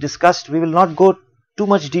we discussed, we will not go too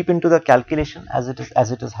much deep into the calculation as it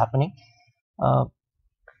is happening.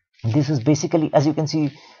 This is basically, as you can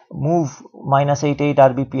see, move -88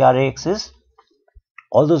 RBP RAX is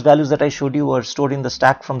all those values that I showed you were stored in the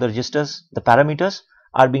stack from the registers. The parameters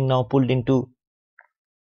are being now pulled into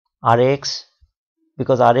RAX,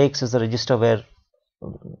 because RAX is the register where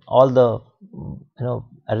all the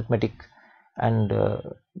arithmetic and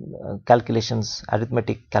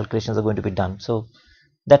arithmetic calculations are going to be done. So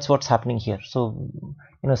that's what's happening here. So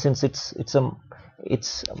since it's a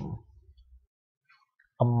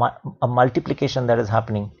multiplication that is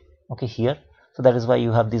happening, okay, here, so that is why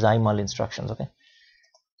you have these imul instructions. Okay,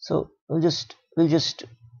 so we'll just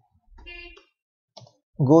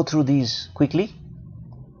go through these quickly.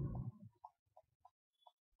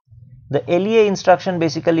 The LEA instruction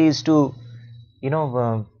basically is to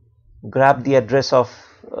grab the address of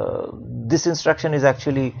this instruction is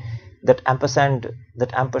actually that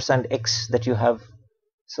ampersand x that you have.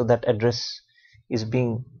 So that address is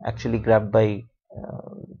being actually grabbed by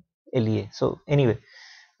LEA. So anyway,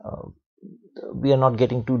 we are not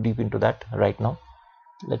getting too deep into that right now.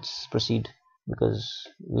 Let's proceed, because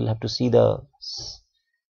we'll have to see the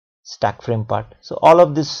stack frame part. So all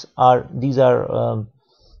of these are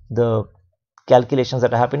the calculations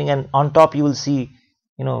that are happening, and on top you will see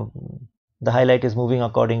the highlight is moving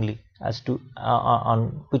accordingly as to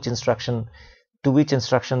on which instruction to which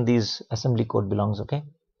instruction these assembly code belongs. Okay,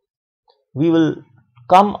 we will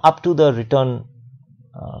come up to the return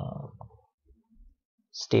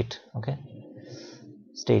stage. Okay,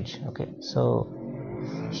 so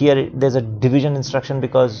here there's a division instruction,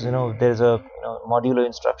 because there's a modulo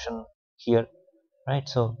instruction here, right?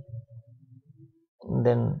 So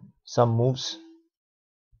then some moves,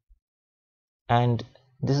 and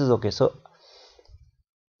this is okay. So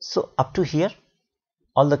up to here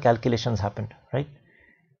all the calculations happened, right?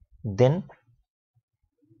 Then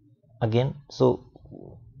again, so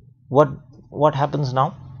what happens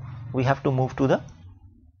now? We have to move to the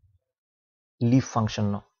leaf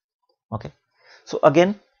function now. Okay, so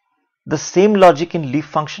again the same logic in leaf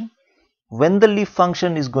function. When the leaf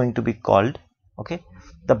function is going to be called, okay,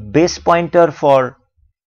 the base pointer for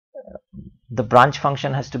the branch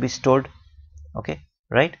function has to be stored. Okay,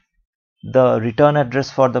 right? The return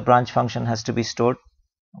address for the branch function has to be stored.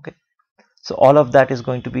 Okay, so all of that is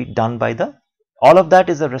going to be done by all of that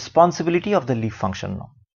is the responsibility of the leaf function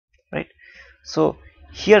now, right? So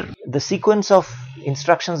here the sequence of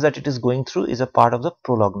instructions that it is going through is a part of the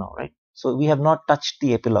prologue now, right? So we have not touched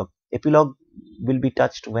the epilogue. Epilogue will be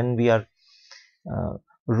touched when we are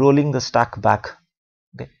rolling the stack back.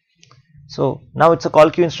 Okay, so now it's a call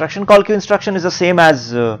queue instruction. Call queue instruction is the same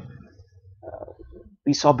as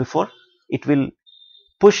we saw before. It will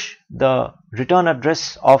push the return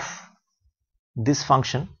address of this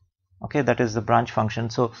function, okay, that is the branch function.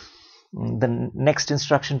 So the next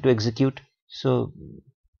instruction to execute, so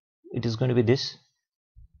it is going to be this,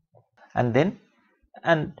 and then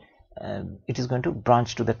it is going to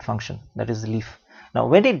branch to that function, that is the leaf. Now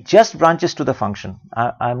when it just branches to the function,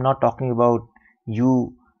 I am not talking about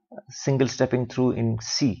you single stepping through in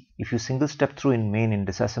C. If you single step through in main in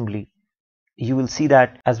disassembly, you will see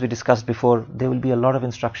that, as we discussed before, there will be a lot of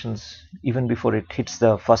instructions even before it hits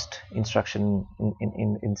the first instruction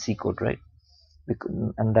in C code, right?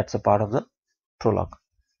 And that's a part of the Prologue.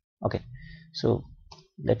 Okay, so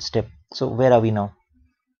let's step. So where are we now?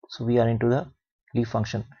 So we are into the leaf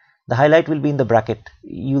function. The highlight will be in the bracket.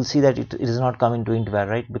 You'll see that it is not coming to int var,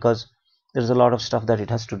 right? Because there's a lot of stuff that it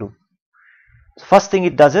has to do. First thing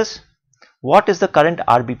it does is, what is the current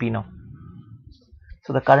RBP now?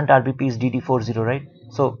 So the current RBP is DD40, right?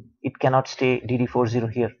 So it cannot stay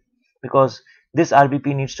DD40 here because this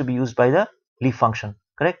RBP needs to be used by the leaf function,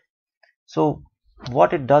 correct? So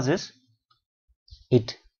what it does is,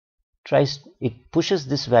 it pushes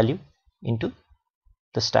this value into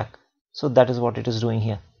the stack. So that is what it is doing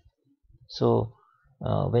here. So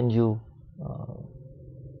when you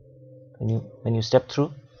step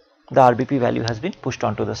through, the RBP value has been pushed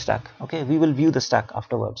onto the stack. Okay, we will view the stack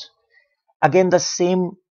afterwards. Again, the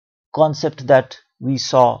same concept that we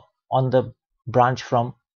saw on the branch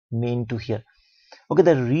from main to here. Okay,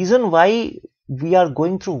 the reason why we are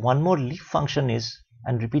going through one more leaf function is,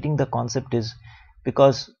 and repeating the concept is,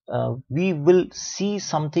 because we will see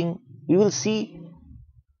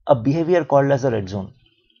a behavior called as a red zone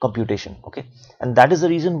computation. Okay, and that is the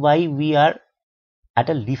reason why we are at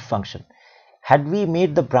a leaf function. Had we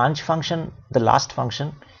made the branch function the last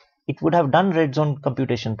function, it would have done red zone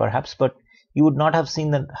computation perhaps, but you would not have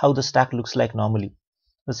seen how the stack looks like normally.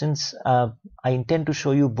 So since I intend to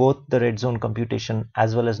show you both the red zone computation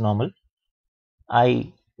as well as normal,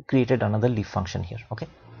 I created another leaf function here. Okay,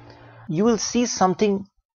 you will see something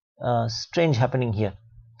strange happening here.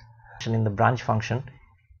 In the branch function,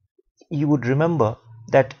 you would remember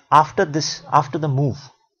that after the move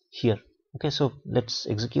here, okay, so let's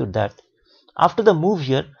execute that. After the move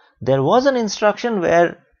here, there was an instruction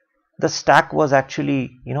where the stack was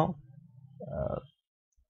actually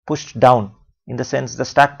pushed down, in the sense the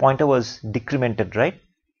stack pointer was decremented, right?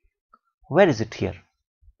 Where is it here?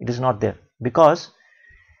 It is not there, because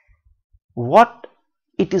what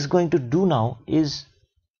it is going to do now is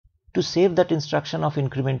to save that instruction of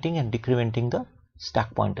incrementing and decrementing the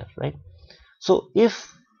stack pointer, right? So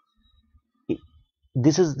if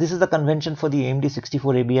this is the convention for the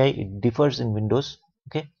AMD64 ABI, it differs in Windows.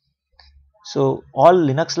 Okay, so all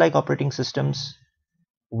Linux like operating systems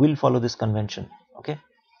will follow this convention. Okay,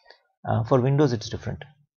 for Windows it's different.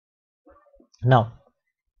 Now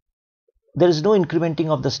there is no incrementing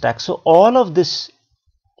of the stack, so all of this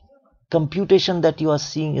computation that you are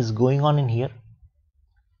seeing is going on in here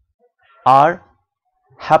are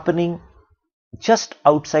happening just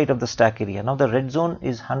outside of the stack area. Now the red zone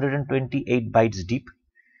is 128 bytes deep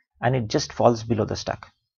and it just falls below the stack.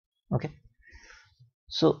 Okay,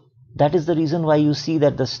 so that is the reason why you see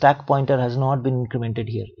that the stack pointer has not been incremented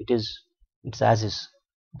here. It's as is.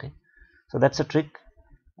 Okay, so that's a trick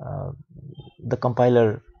the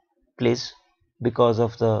compiler plays because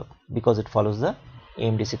it follows the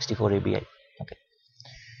AMD64 ABI. Okay,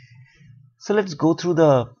 so let's go through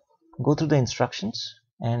the instructions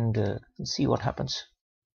and see what happens.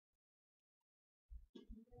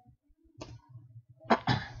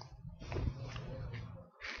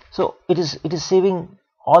 So it is saving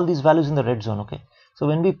all these values in the red zone. Okay, so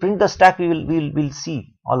when we print the stack, we'll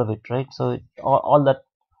see all of it, right? So all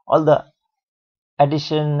the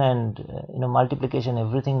addition and multiplication,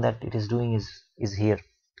 everything that it is doing is here.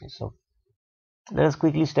 Okay, so let us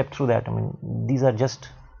quickly step through that. I mean, these are just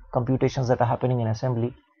computations that are happening in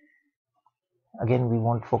assembly. Again, we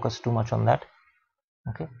won't focus too much on that.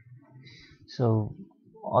 Okay, so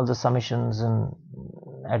all the summations and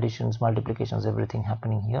additions, multiplications, everything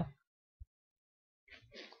happening here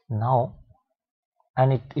now,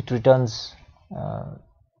 and it returns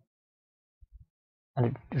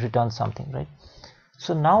something, right?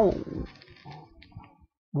 So now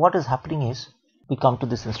what is happening is, we come to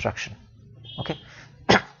this instruction. Okay,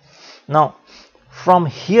 now from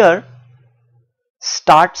here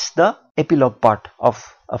starts the epilogue part of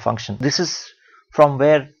a function. This is from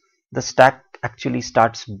where the stack actually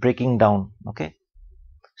starts breaking down. Okay,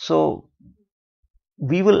 so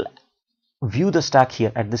we will view the stack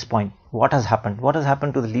here at this point. What has happened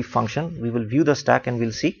to the leaf function? We will view the stack and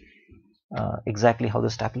we'll see exactly how the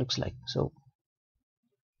stack looks like. So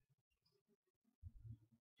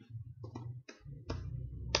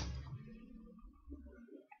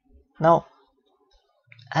now,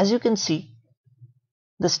 as you can see,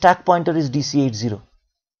 the stack pointer is DC80,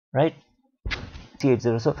 right?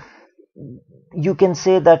 DC80. So you can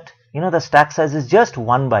say that the stack size is just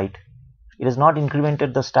 1 byte. It has not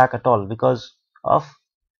incremented the stack at all because of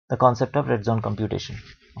the concept of red zone computation.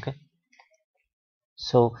 Okay,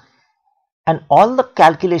 so, and all the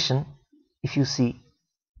calculation, if you see,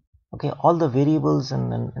 okay, all the variables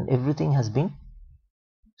and everything has been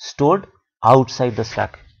stored outside the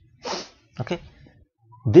stack. Okay,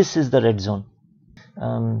 this is the red zone.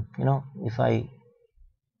 you know, if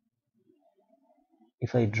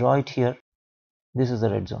I draw it here, this is the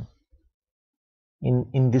red zone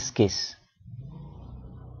in this case.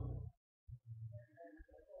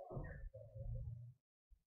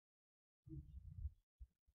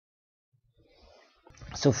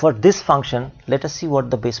 So for this function, let us see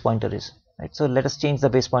what the base pointer is, right? So let us change the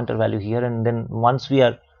base pointer value here, and then once we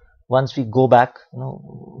go back, you know,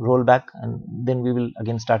 roll back, and then we will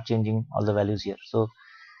again start changing all the values here. So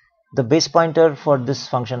the base pointer for this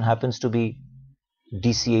function happens to be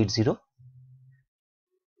DC80.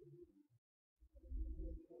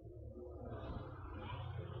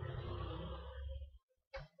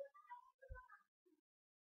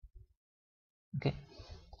 Okay,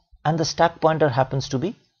 and the stack pointer happens to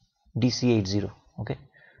be DC80. Okay,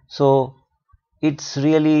 so it's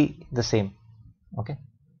really the same. Okay,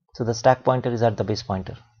 so the stack pointer is at the base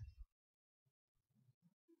pointer,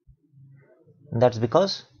 and that's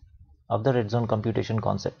because of the red zone computation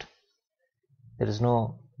concept. There's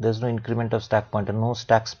no increment of stack pointer. No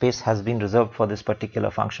stack space has been reserved for this particular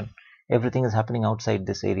function. Everything is happening outside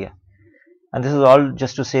this area, and this is all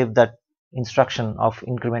just to save that instruction of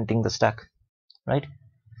incrementing the stack, right?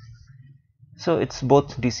 So it's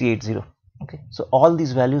both DC80. Okay, so all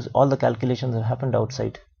these values, all the calculations have happened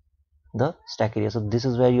outside the stack area. So this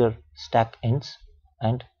is where your stack ends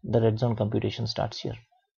and the red zone computation starts here.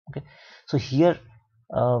 Okay, so here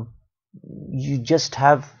you just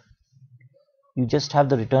have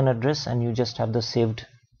the return address, and you just have the saved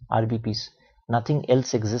RBPs. Nothing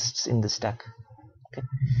else exists in the stack. Okay,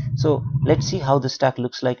 so let's see how the stack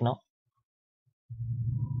looks like now.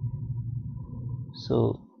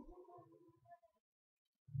 So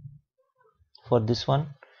for this one,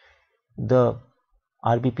 the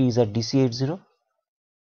RBP is at DC80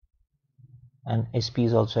 and SP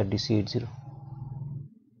is also at DC80.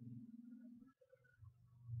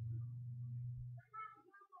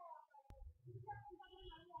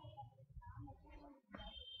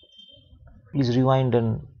 Please rewind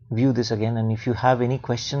and view this again, and if you have any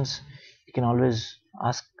questions, you can always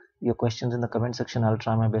ask your questions in the comment section. I'll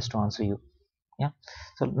try my best to answer you. Yeah,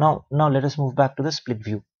 so now let us move back to the split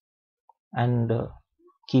view and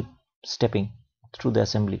keep stepping through the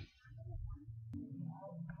assembly.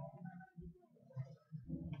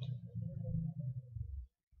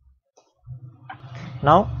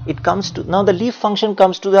 Now the leaf function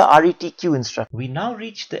comes to the RETQ instruction. We now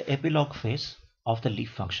reach the epilogue phase of the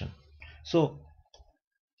leaf function. So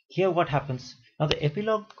here what happens now, the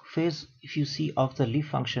epilogue phase, if you see, of the leaf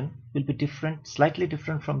function will be different, slightly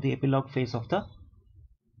different from the epilogue phase of the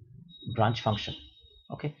branch function.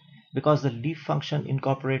 Okay, because the leaf function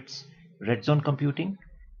incorporates red zone computing,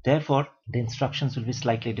 therefore the instructions will be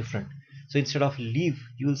slightly different. So instead of leave,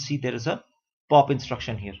 you will see there is a pop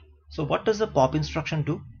instruction here. So what does the pop instruction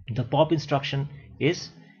do? The pop instruction is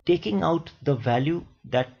taking out the value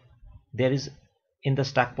that there is in the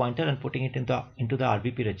stack pointer and putting it into the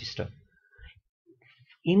RBP register.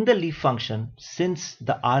 In the leaf function, since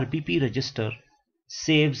the RBP register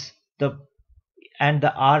saves the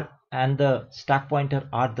stack pointer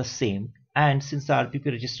are the same, and since the RBP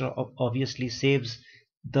register obviously saves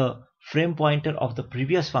the frame pointer of the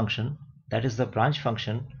previous function, that is the branch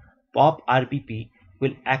function, pop RBP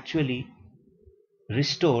will actually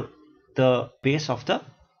restore the base of the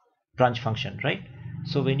branch function, right?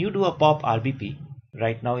 So when you do a pop RBP,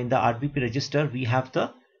 right now in the RBP register we have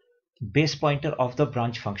the base pointer of the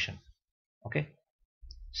branch function. Okay,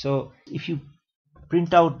 so if you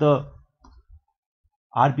print out the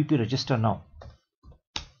RBP register now,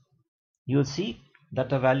 you will see that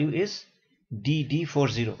the value is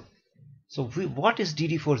DD40. So what is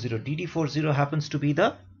DD40? DD40 happens to be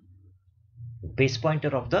the base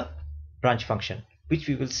pointer of the branch function, which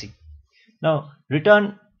we will see. Now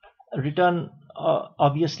return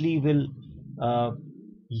obviously will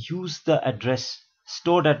use the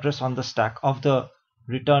stored address on the stack of the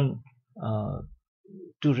return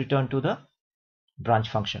to return to the branch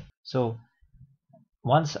function. So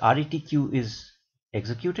once RETQ is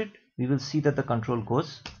executed, we will see that the control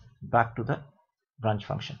goes back to the branch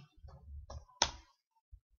function.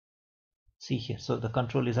 See here, so the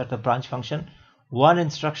control is at the branch function, one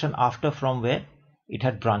instruction after from where it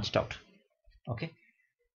had branched out. Okay,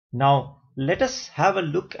 now let us have a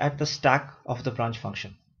look at the stack of the branch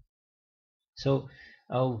function. So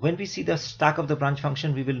when we see the stack of the branch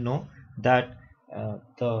function, we will know that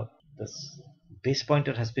the base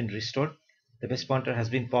pointer has been restored. The base pointer has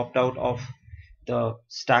been popped out of the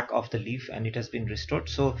stack of the leaf and it has been restored.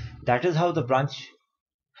 So that is how the branch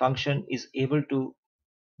function is able to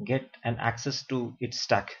get an access to its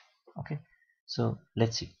stack. Okay, so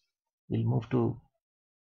let's see, we'll move to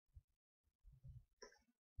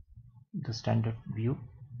the standard view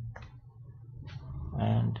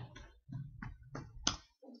and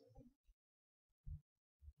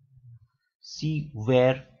see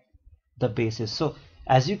where the base is. So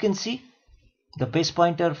as you can see, the base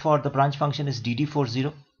pointer for the branch function is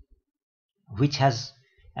dd40, which has,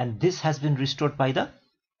 and this has been restored by the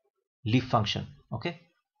leaf function. Okay,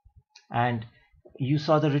 and you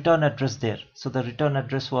saw the return address there. So the return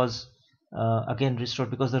address was again restored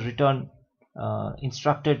because the return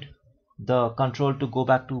instructed the control to go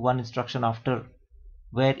back to one instruction after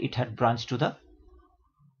where it had branched to the,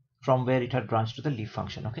 from where it had branched to the leaf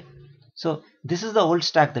function. Okay, so this is the old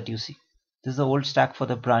stack that you see. This is the old stack for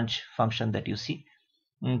the branch function that you see.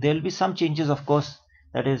 There will be some changes, of course,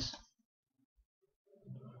 that is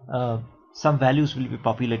some values will be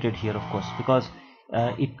populated here, of course, because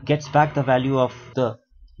it gets back the value of the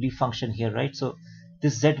leaf function here, right? So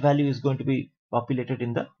this z value is going to be populated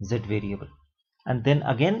in the z variable, and then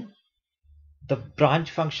again the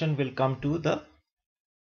branch function will come to the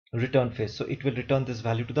return phase, so it will return this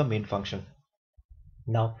value to the main function.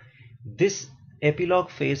 Now this epilogue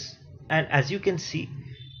phase, and as you can see,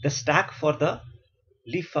 the stack for the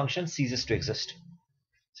leaf function ceases to exist.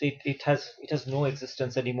 So it has no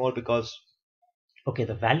existence anymore, because okay,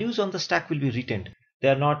 the values on the stack will be retained, they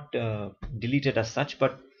are not deleted as such,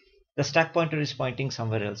 but the stack pointer is pointing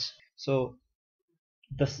somewhere else. So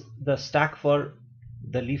the stack for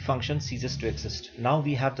the leaf function ceases to exist. Now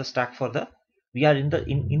we have the stack for the, we are in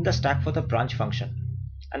the stack for the branch function,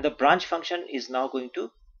 and the branch function is now going to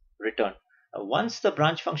return. Once the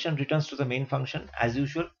branch function returns to the main function, as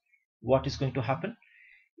usual, what is going to happen?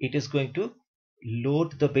 It is going to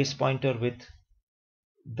load the base pointer with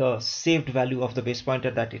the saved value of the base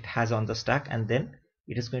pointer that it has on the stack, and then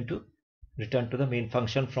it is going to return to the main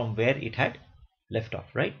function from where it had left off,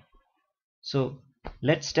 right? So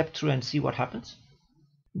let's step through and see what happens.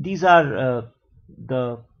 These are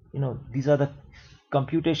these are the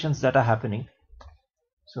computations that are happening,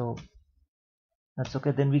 so that's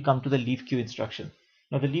okay. Then we come to the leave queue instruction.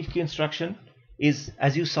 Now the leave queue instruction is,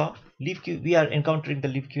 as you saw, leave queue, we are encountering the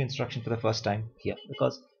leave queue instruction for the first time here,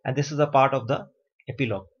 because, and this is a part of the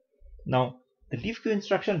epilogue. Now the leave queue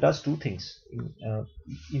instruction does two things.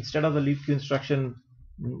 Instead of the leave queue instruction,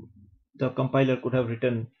 the compiler could have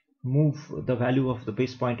written move the value of the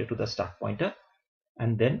base pointer to the stack pointer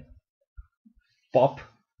and then pop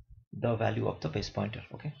the value of the base pointer.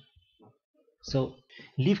 Okay, so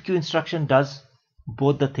leave queue instruction does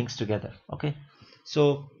both the things together. Okay,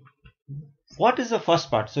 so what is the first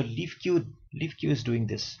part? So leave queue is doing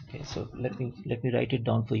this. Okay, so let me write it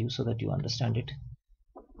down for you so that you understand it.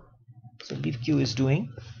 So leave queue is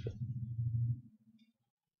doing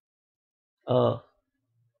a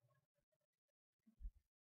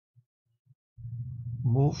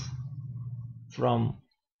move from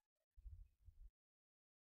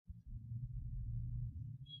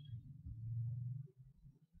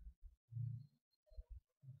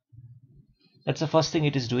that's the first thing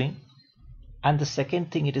it is doing, and the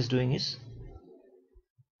second thing it is doing is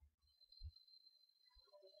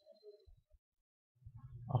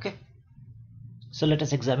okay. So let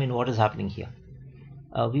us examine what is happening here.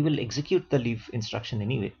 We will execute the leave instruction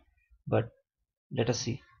anyway, but let us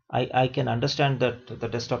see. I can understand that the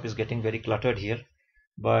desktop is getting very cluttered here,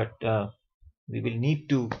 but we will need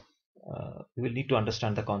to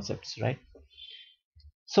understand the concepts, right?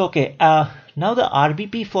 So okay, now the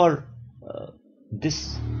RBP for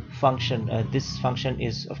this function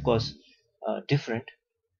is of course different.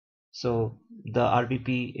 So the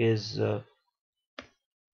RBP is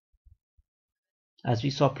as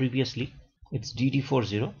we saw previously, it's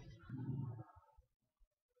dd40,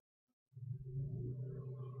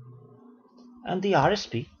 and the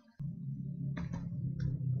RSP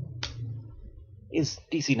is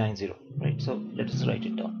TC90, right? So let us write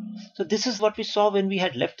it down. So this is what we saw when we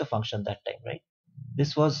had left the function that time, right?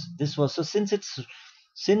 This was so since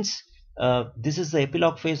this is the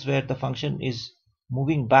epilogue phase where the function is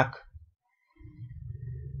moving back,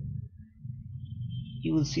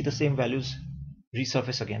 you will see the same values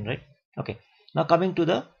resurface again, right? Okay, now coming to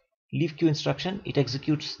the leave queue instruction, it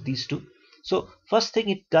executes these two. So first thing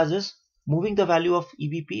it does is moving the value of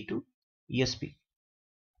EBP to ESP.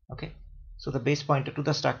 Okay, so the base pointer to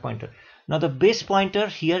the stack pointer. Now the base pointer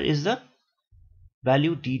here is the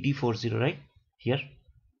value dd40, right? Here,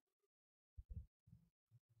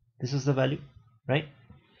 this is the value, right?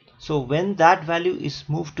 So when that value is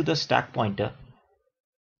moved to the stack pointer,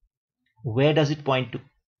 where does it point to?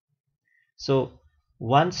 So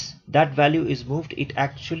once that value is moved, it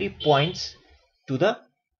actually points to the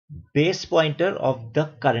base pointer of the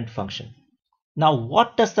current function. Now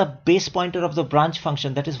what does the base pointer of the branch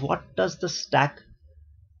function, that is what does the stack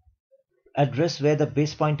address where the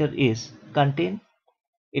base pointer is contain?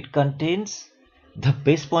 It contains the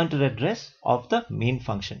base pointer address of the main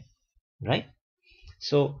function, right?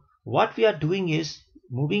 So what we are doing is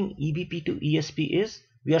moving EBP to ESP is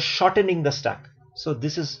we are shortening the stack. So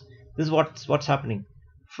this is what's happening.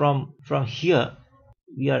 From here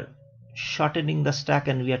we are shortening the stack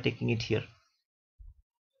and we are taking it here.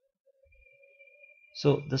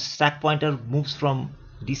 So the stack pointer moves from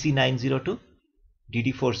DC90 to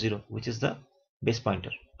DD40, which is the base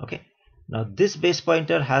pointer. Okay. Now this base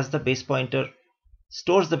pointer has the base pointer,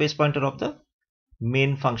 stores the base pointer of the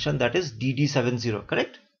main function, that is DD70,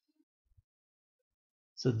 correct?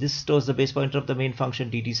 So this stores the base pointer of the main function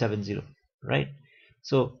DD70, right?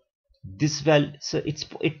 So this value, so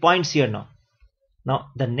it points here now. Now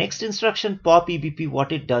the next instruction, pop EBP,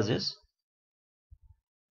 what it does is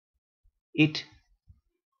it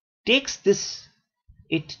takes this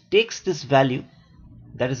value,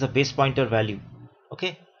 that is a base pointer value,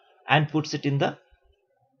 okay, and puts it in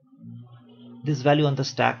this value on the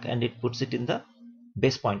stack, and it puts it in the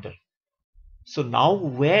base pointer. So now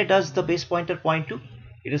where does the base pointer point to?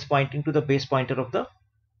 It is pointing to the base pointer of the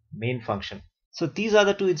main function. So these are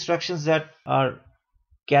the two instructions that are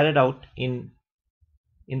carried out in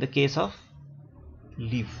the case of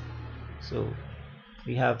leave. So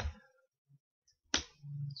we have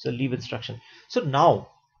leave instruction. So now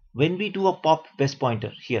when we do a pop base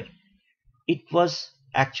pointer here, it was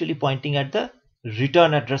actually pointing at the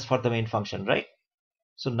return address for the main function, right?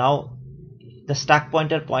 So now the stack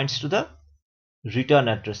pointer points to the return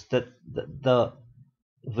address, the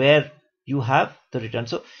where you have the return.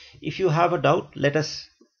 So if you have a doubt, let us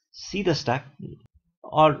see the stack,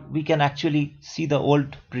 or we can actually see the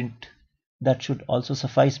old print. That should also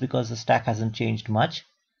suffice because the stack hasn't changed much.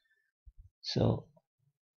 So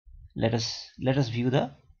let us view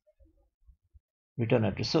the return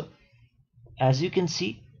address. So as you can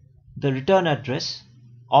see, the return address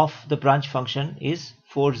of the branch function is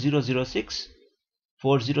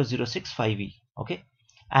 4006.4006.5e, okay,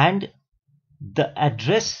 and the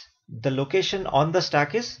address, the location on the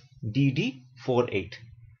stack is DD48,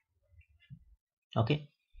 okay.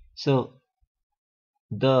 So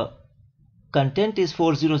the content is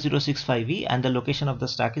 4006.5e and the location of the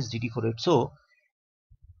stack is DD48. So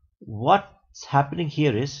what's happening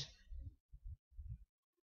here is,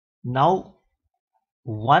 now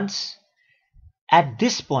once at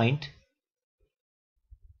this point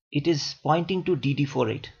it is pointing to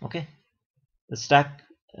DD48, okay, the stack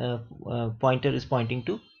pointer is pointing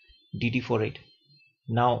to DD48.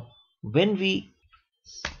 Now when we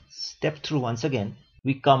step through once again,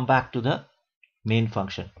 we come back to the main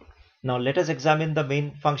function. Now let us examine the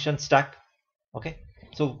main function stack, okay.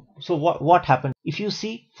 So what happened? If you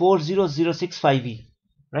see 4006.5e,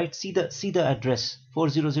 right, see the address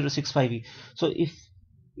 4006.5e. So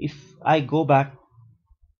if I go back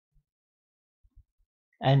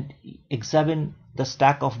and examine the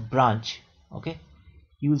stack of branch, okay,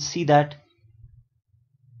 you will see that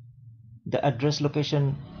the address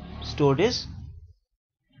location stored is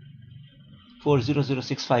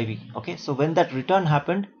 4006.5e, okay. So when that return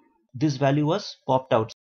happened, this value was popped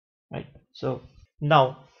out, right? So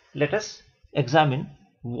now let us examine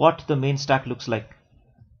what the main stack looks like.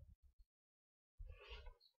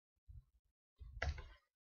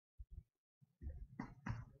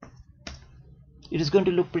 It is going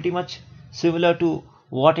to look pretty much similar to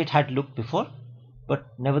what it had looked before, but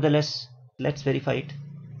nevertheless let's verify it,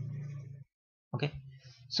 okay.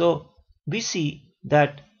 So we see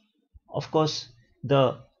that of course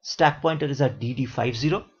the stack pointer is at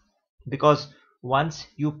DD50, because once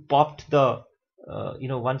you popped the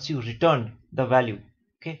once you returned the value,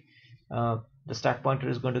 okay, the stack pointer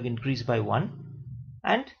is going to increase by 1,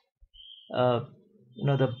 and the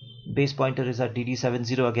base pointer is at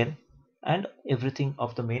DD70 again, and everything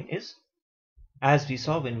of the main is as we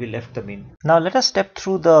saw when we left the main. Now let us step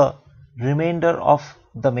through the remainder of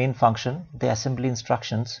the main function, the assembly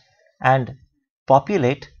instructions, and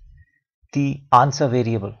populate the answer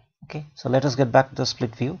variable, okay. So let us get back to the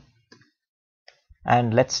split view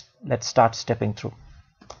and let's start stepping through.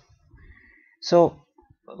 So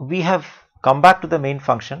we have come back to the main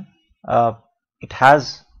function. It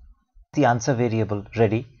has the answer variable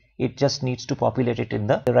ready. It just needs to populate it in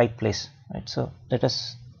the right place, right? So let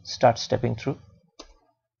us start stepping through.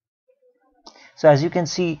 So as you can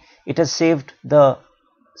see, it has saved the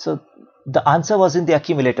answer was in the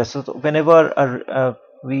accumulator. So whenever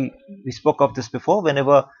we spoke of this before,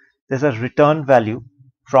 whenever there's a return value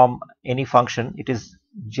from any function, it is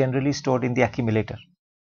generally stored in the accumulator.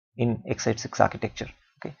 in x86 architecture.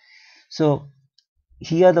 Okay, so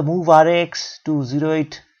here the move RAX to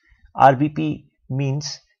 08 RBP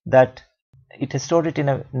means that it has stored it in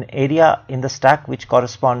an area in the stack which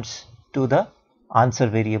corresponds to the answer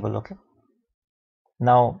variable. Okay,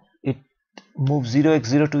 now it moves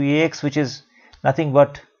 0x0 to AX, which is nothing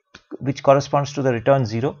but which corresponds to the return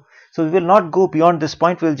 0. So we will not go beyond this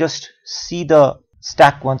point, we'll just see the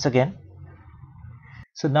stack once again.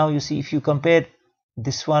 So now you see, if you compare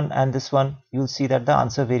this one and this one, you'll see that the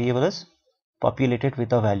answer variable is populated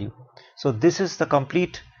with a value. So this is the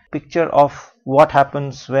complete picture of what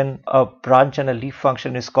happens when a branch and a leaf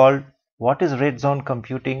function is called. What is red zone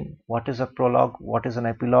computing, what is a prologue, what is an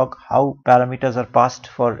epilogue, how parameters are passed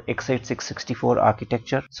for x86-64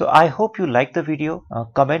 architecture. So I hope you like the video.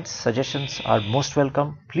 Comments, suggestions are most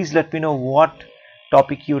welcome. Please let me know what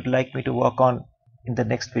topic you would like me to work on in the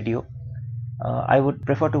next video. I would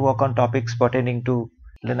prefer to work on topics pertaining to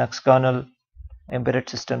Linux kernel, embedded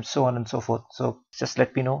systems, so on and so forth. So just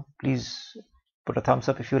let me know. Please put a thumbs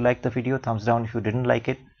up if you liked the video, thumbs down if you didn't like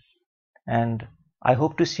it, and I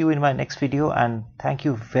hope to see you in my next video, and thank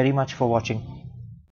you very much for watching.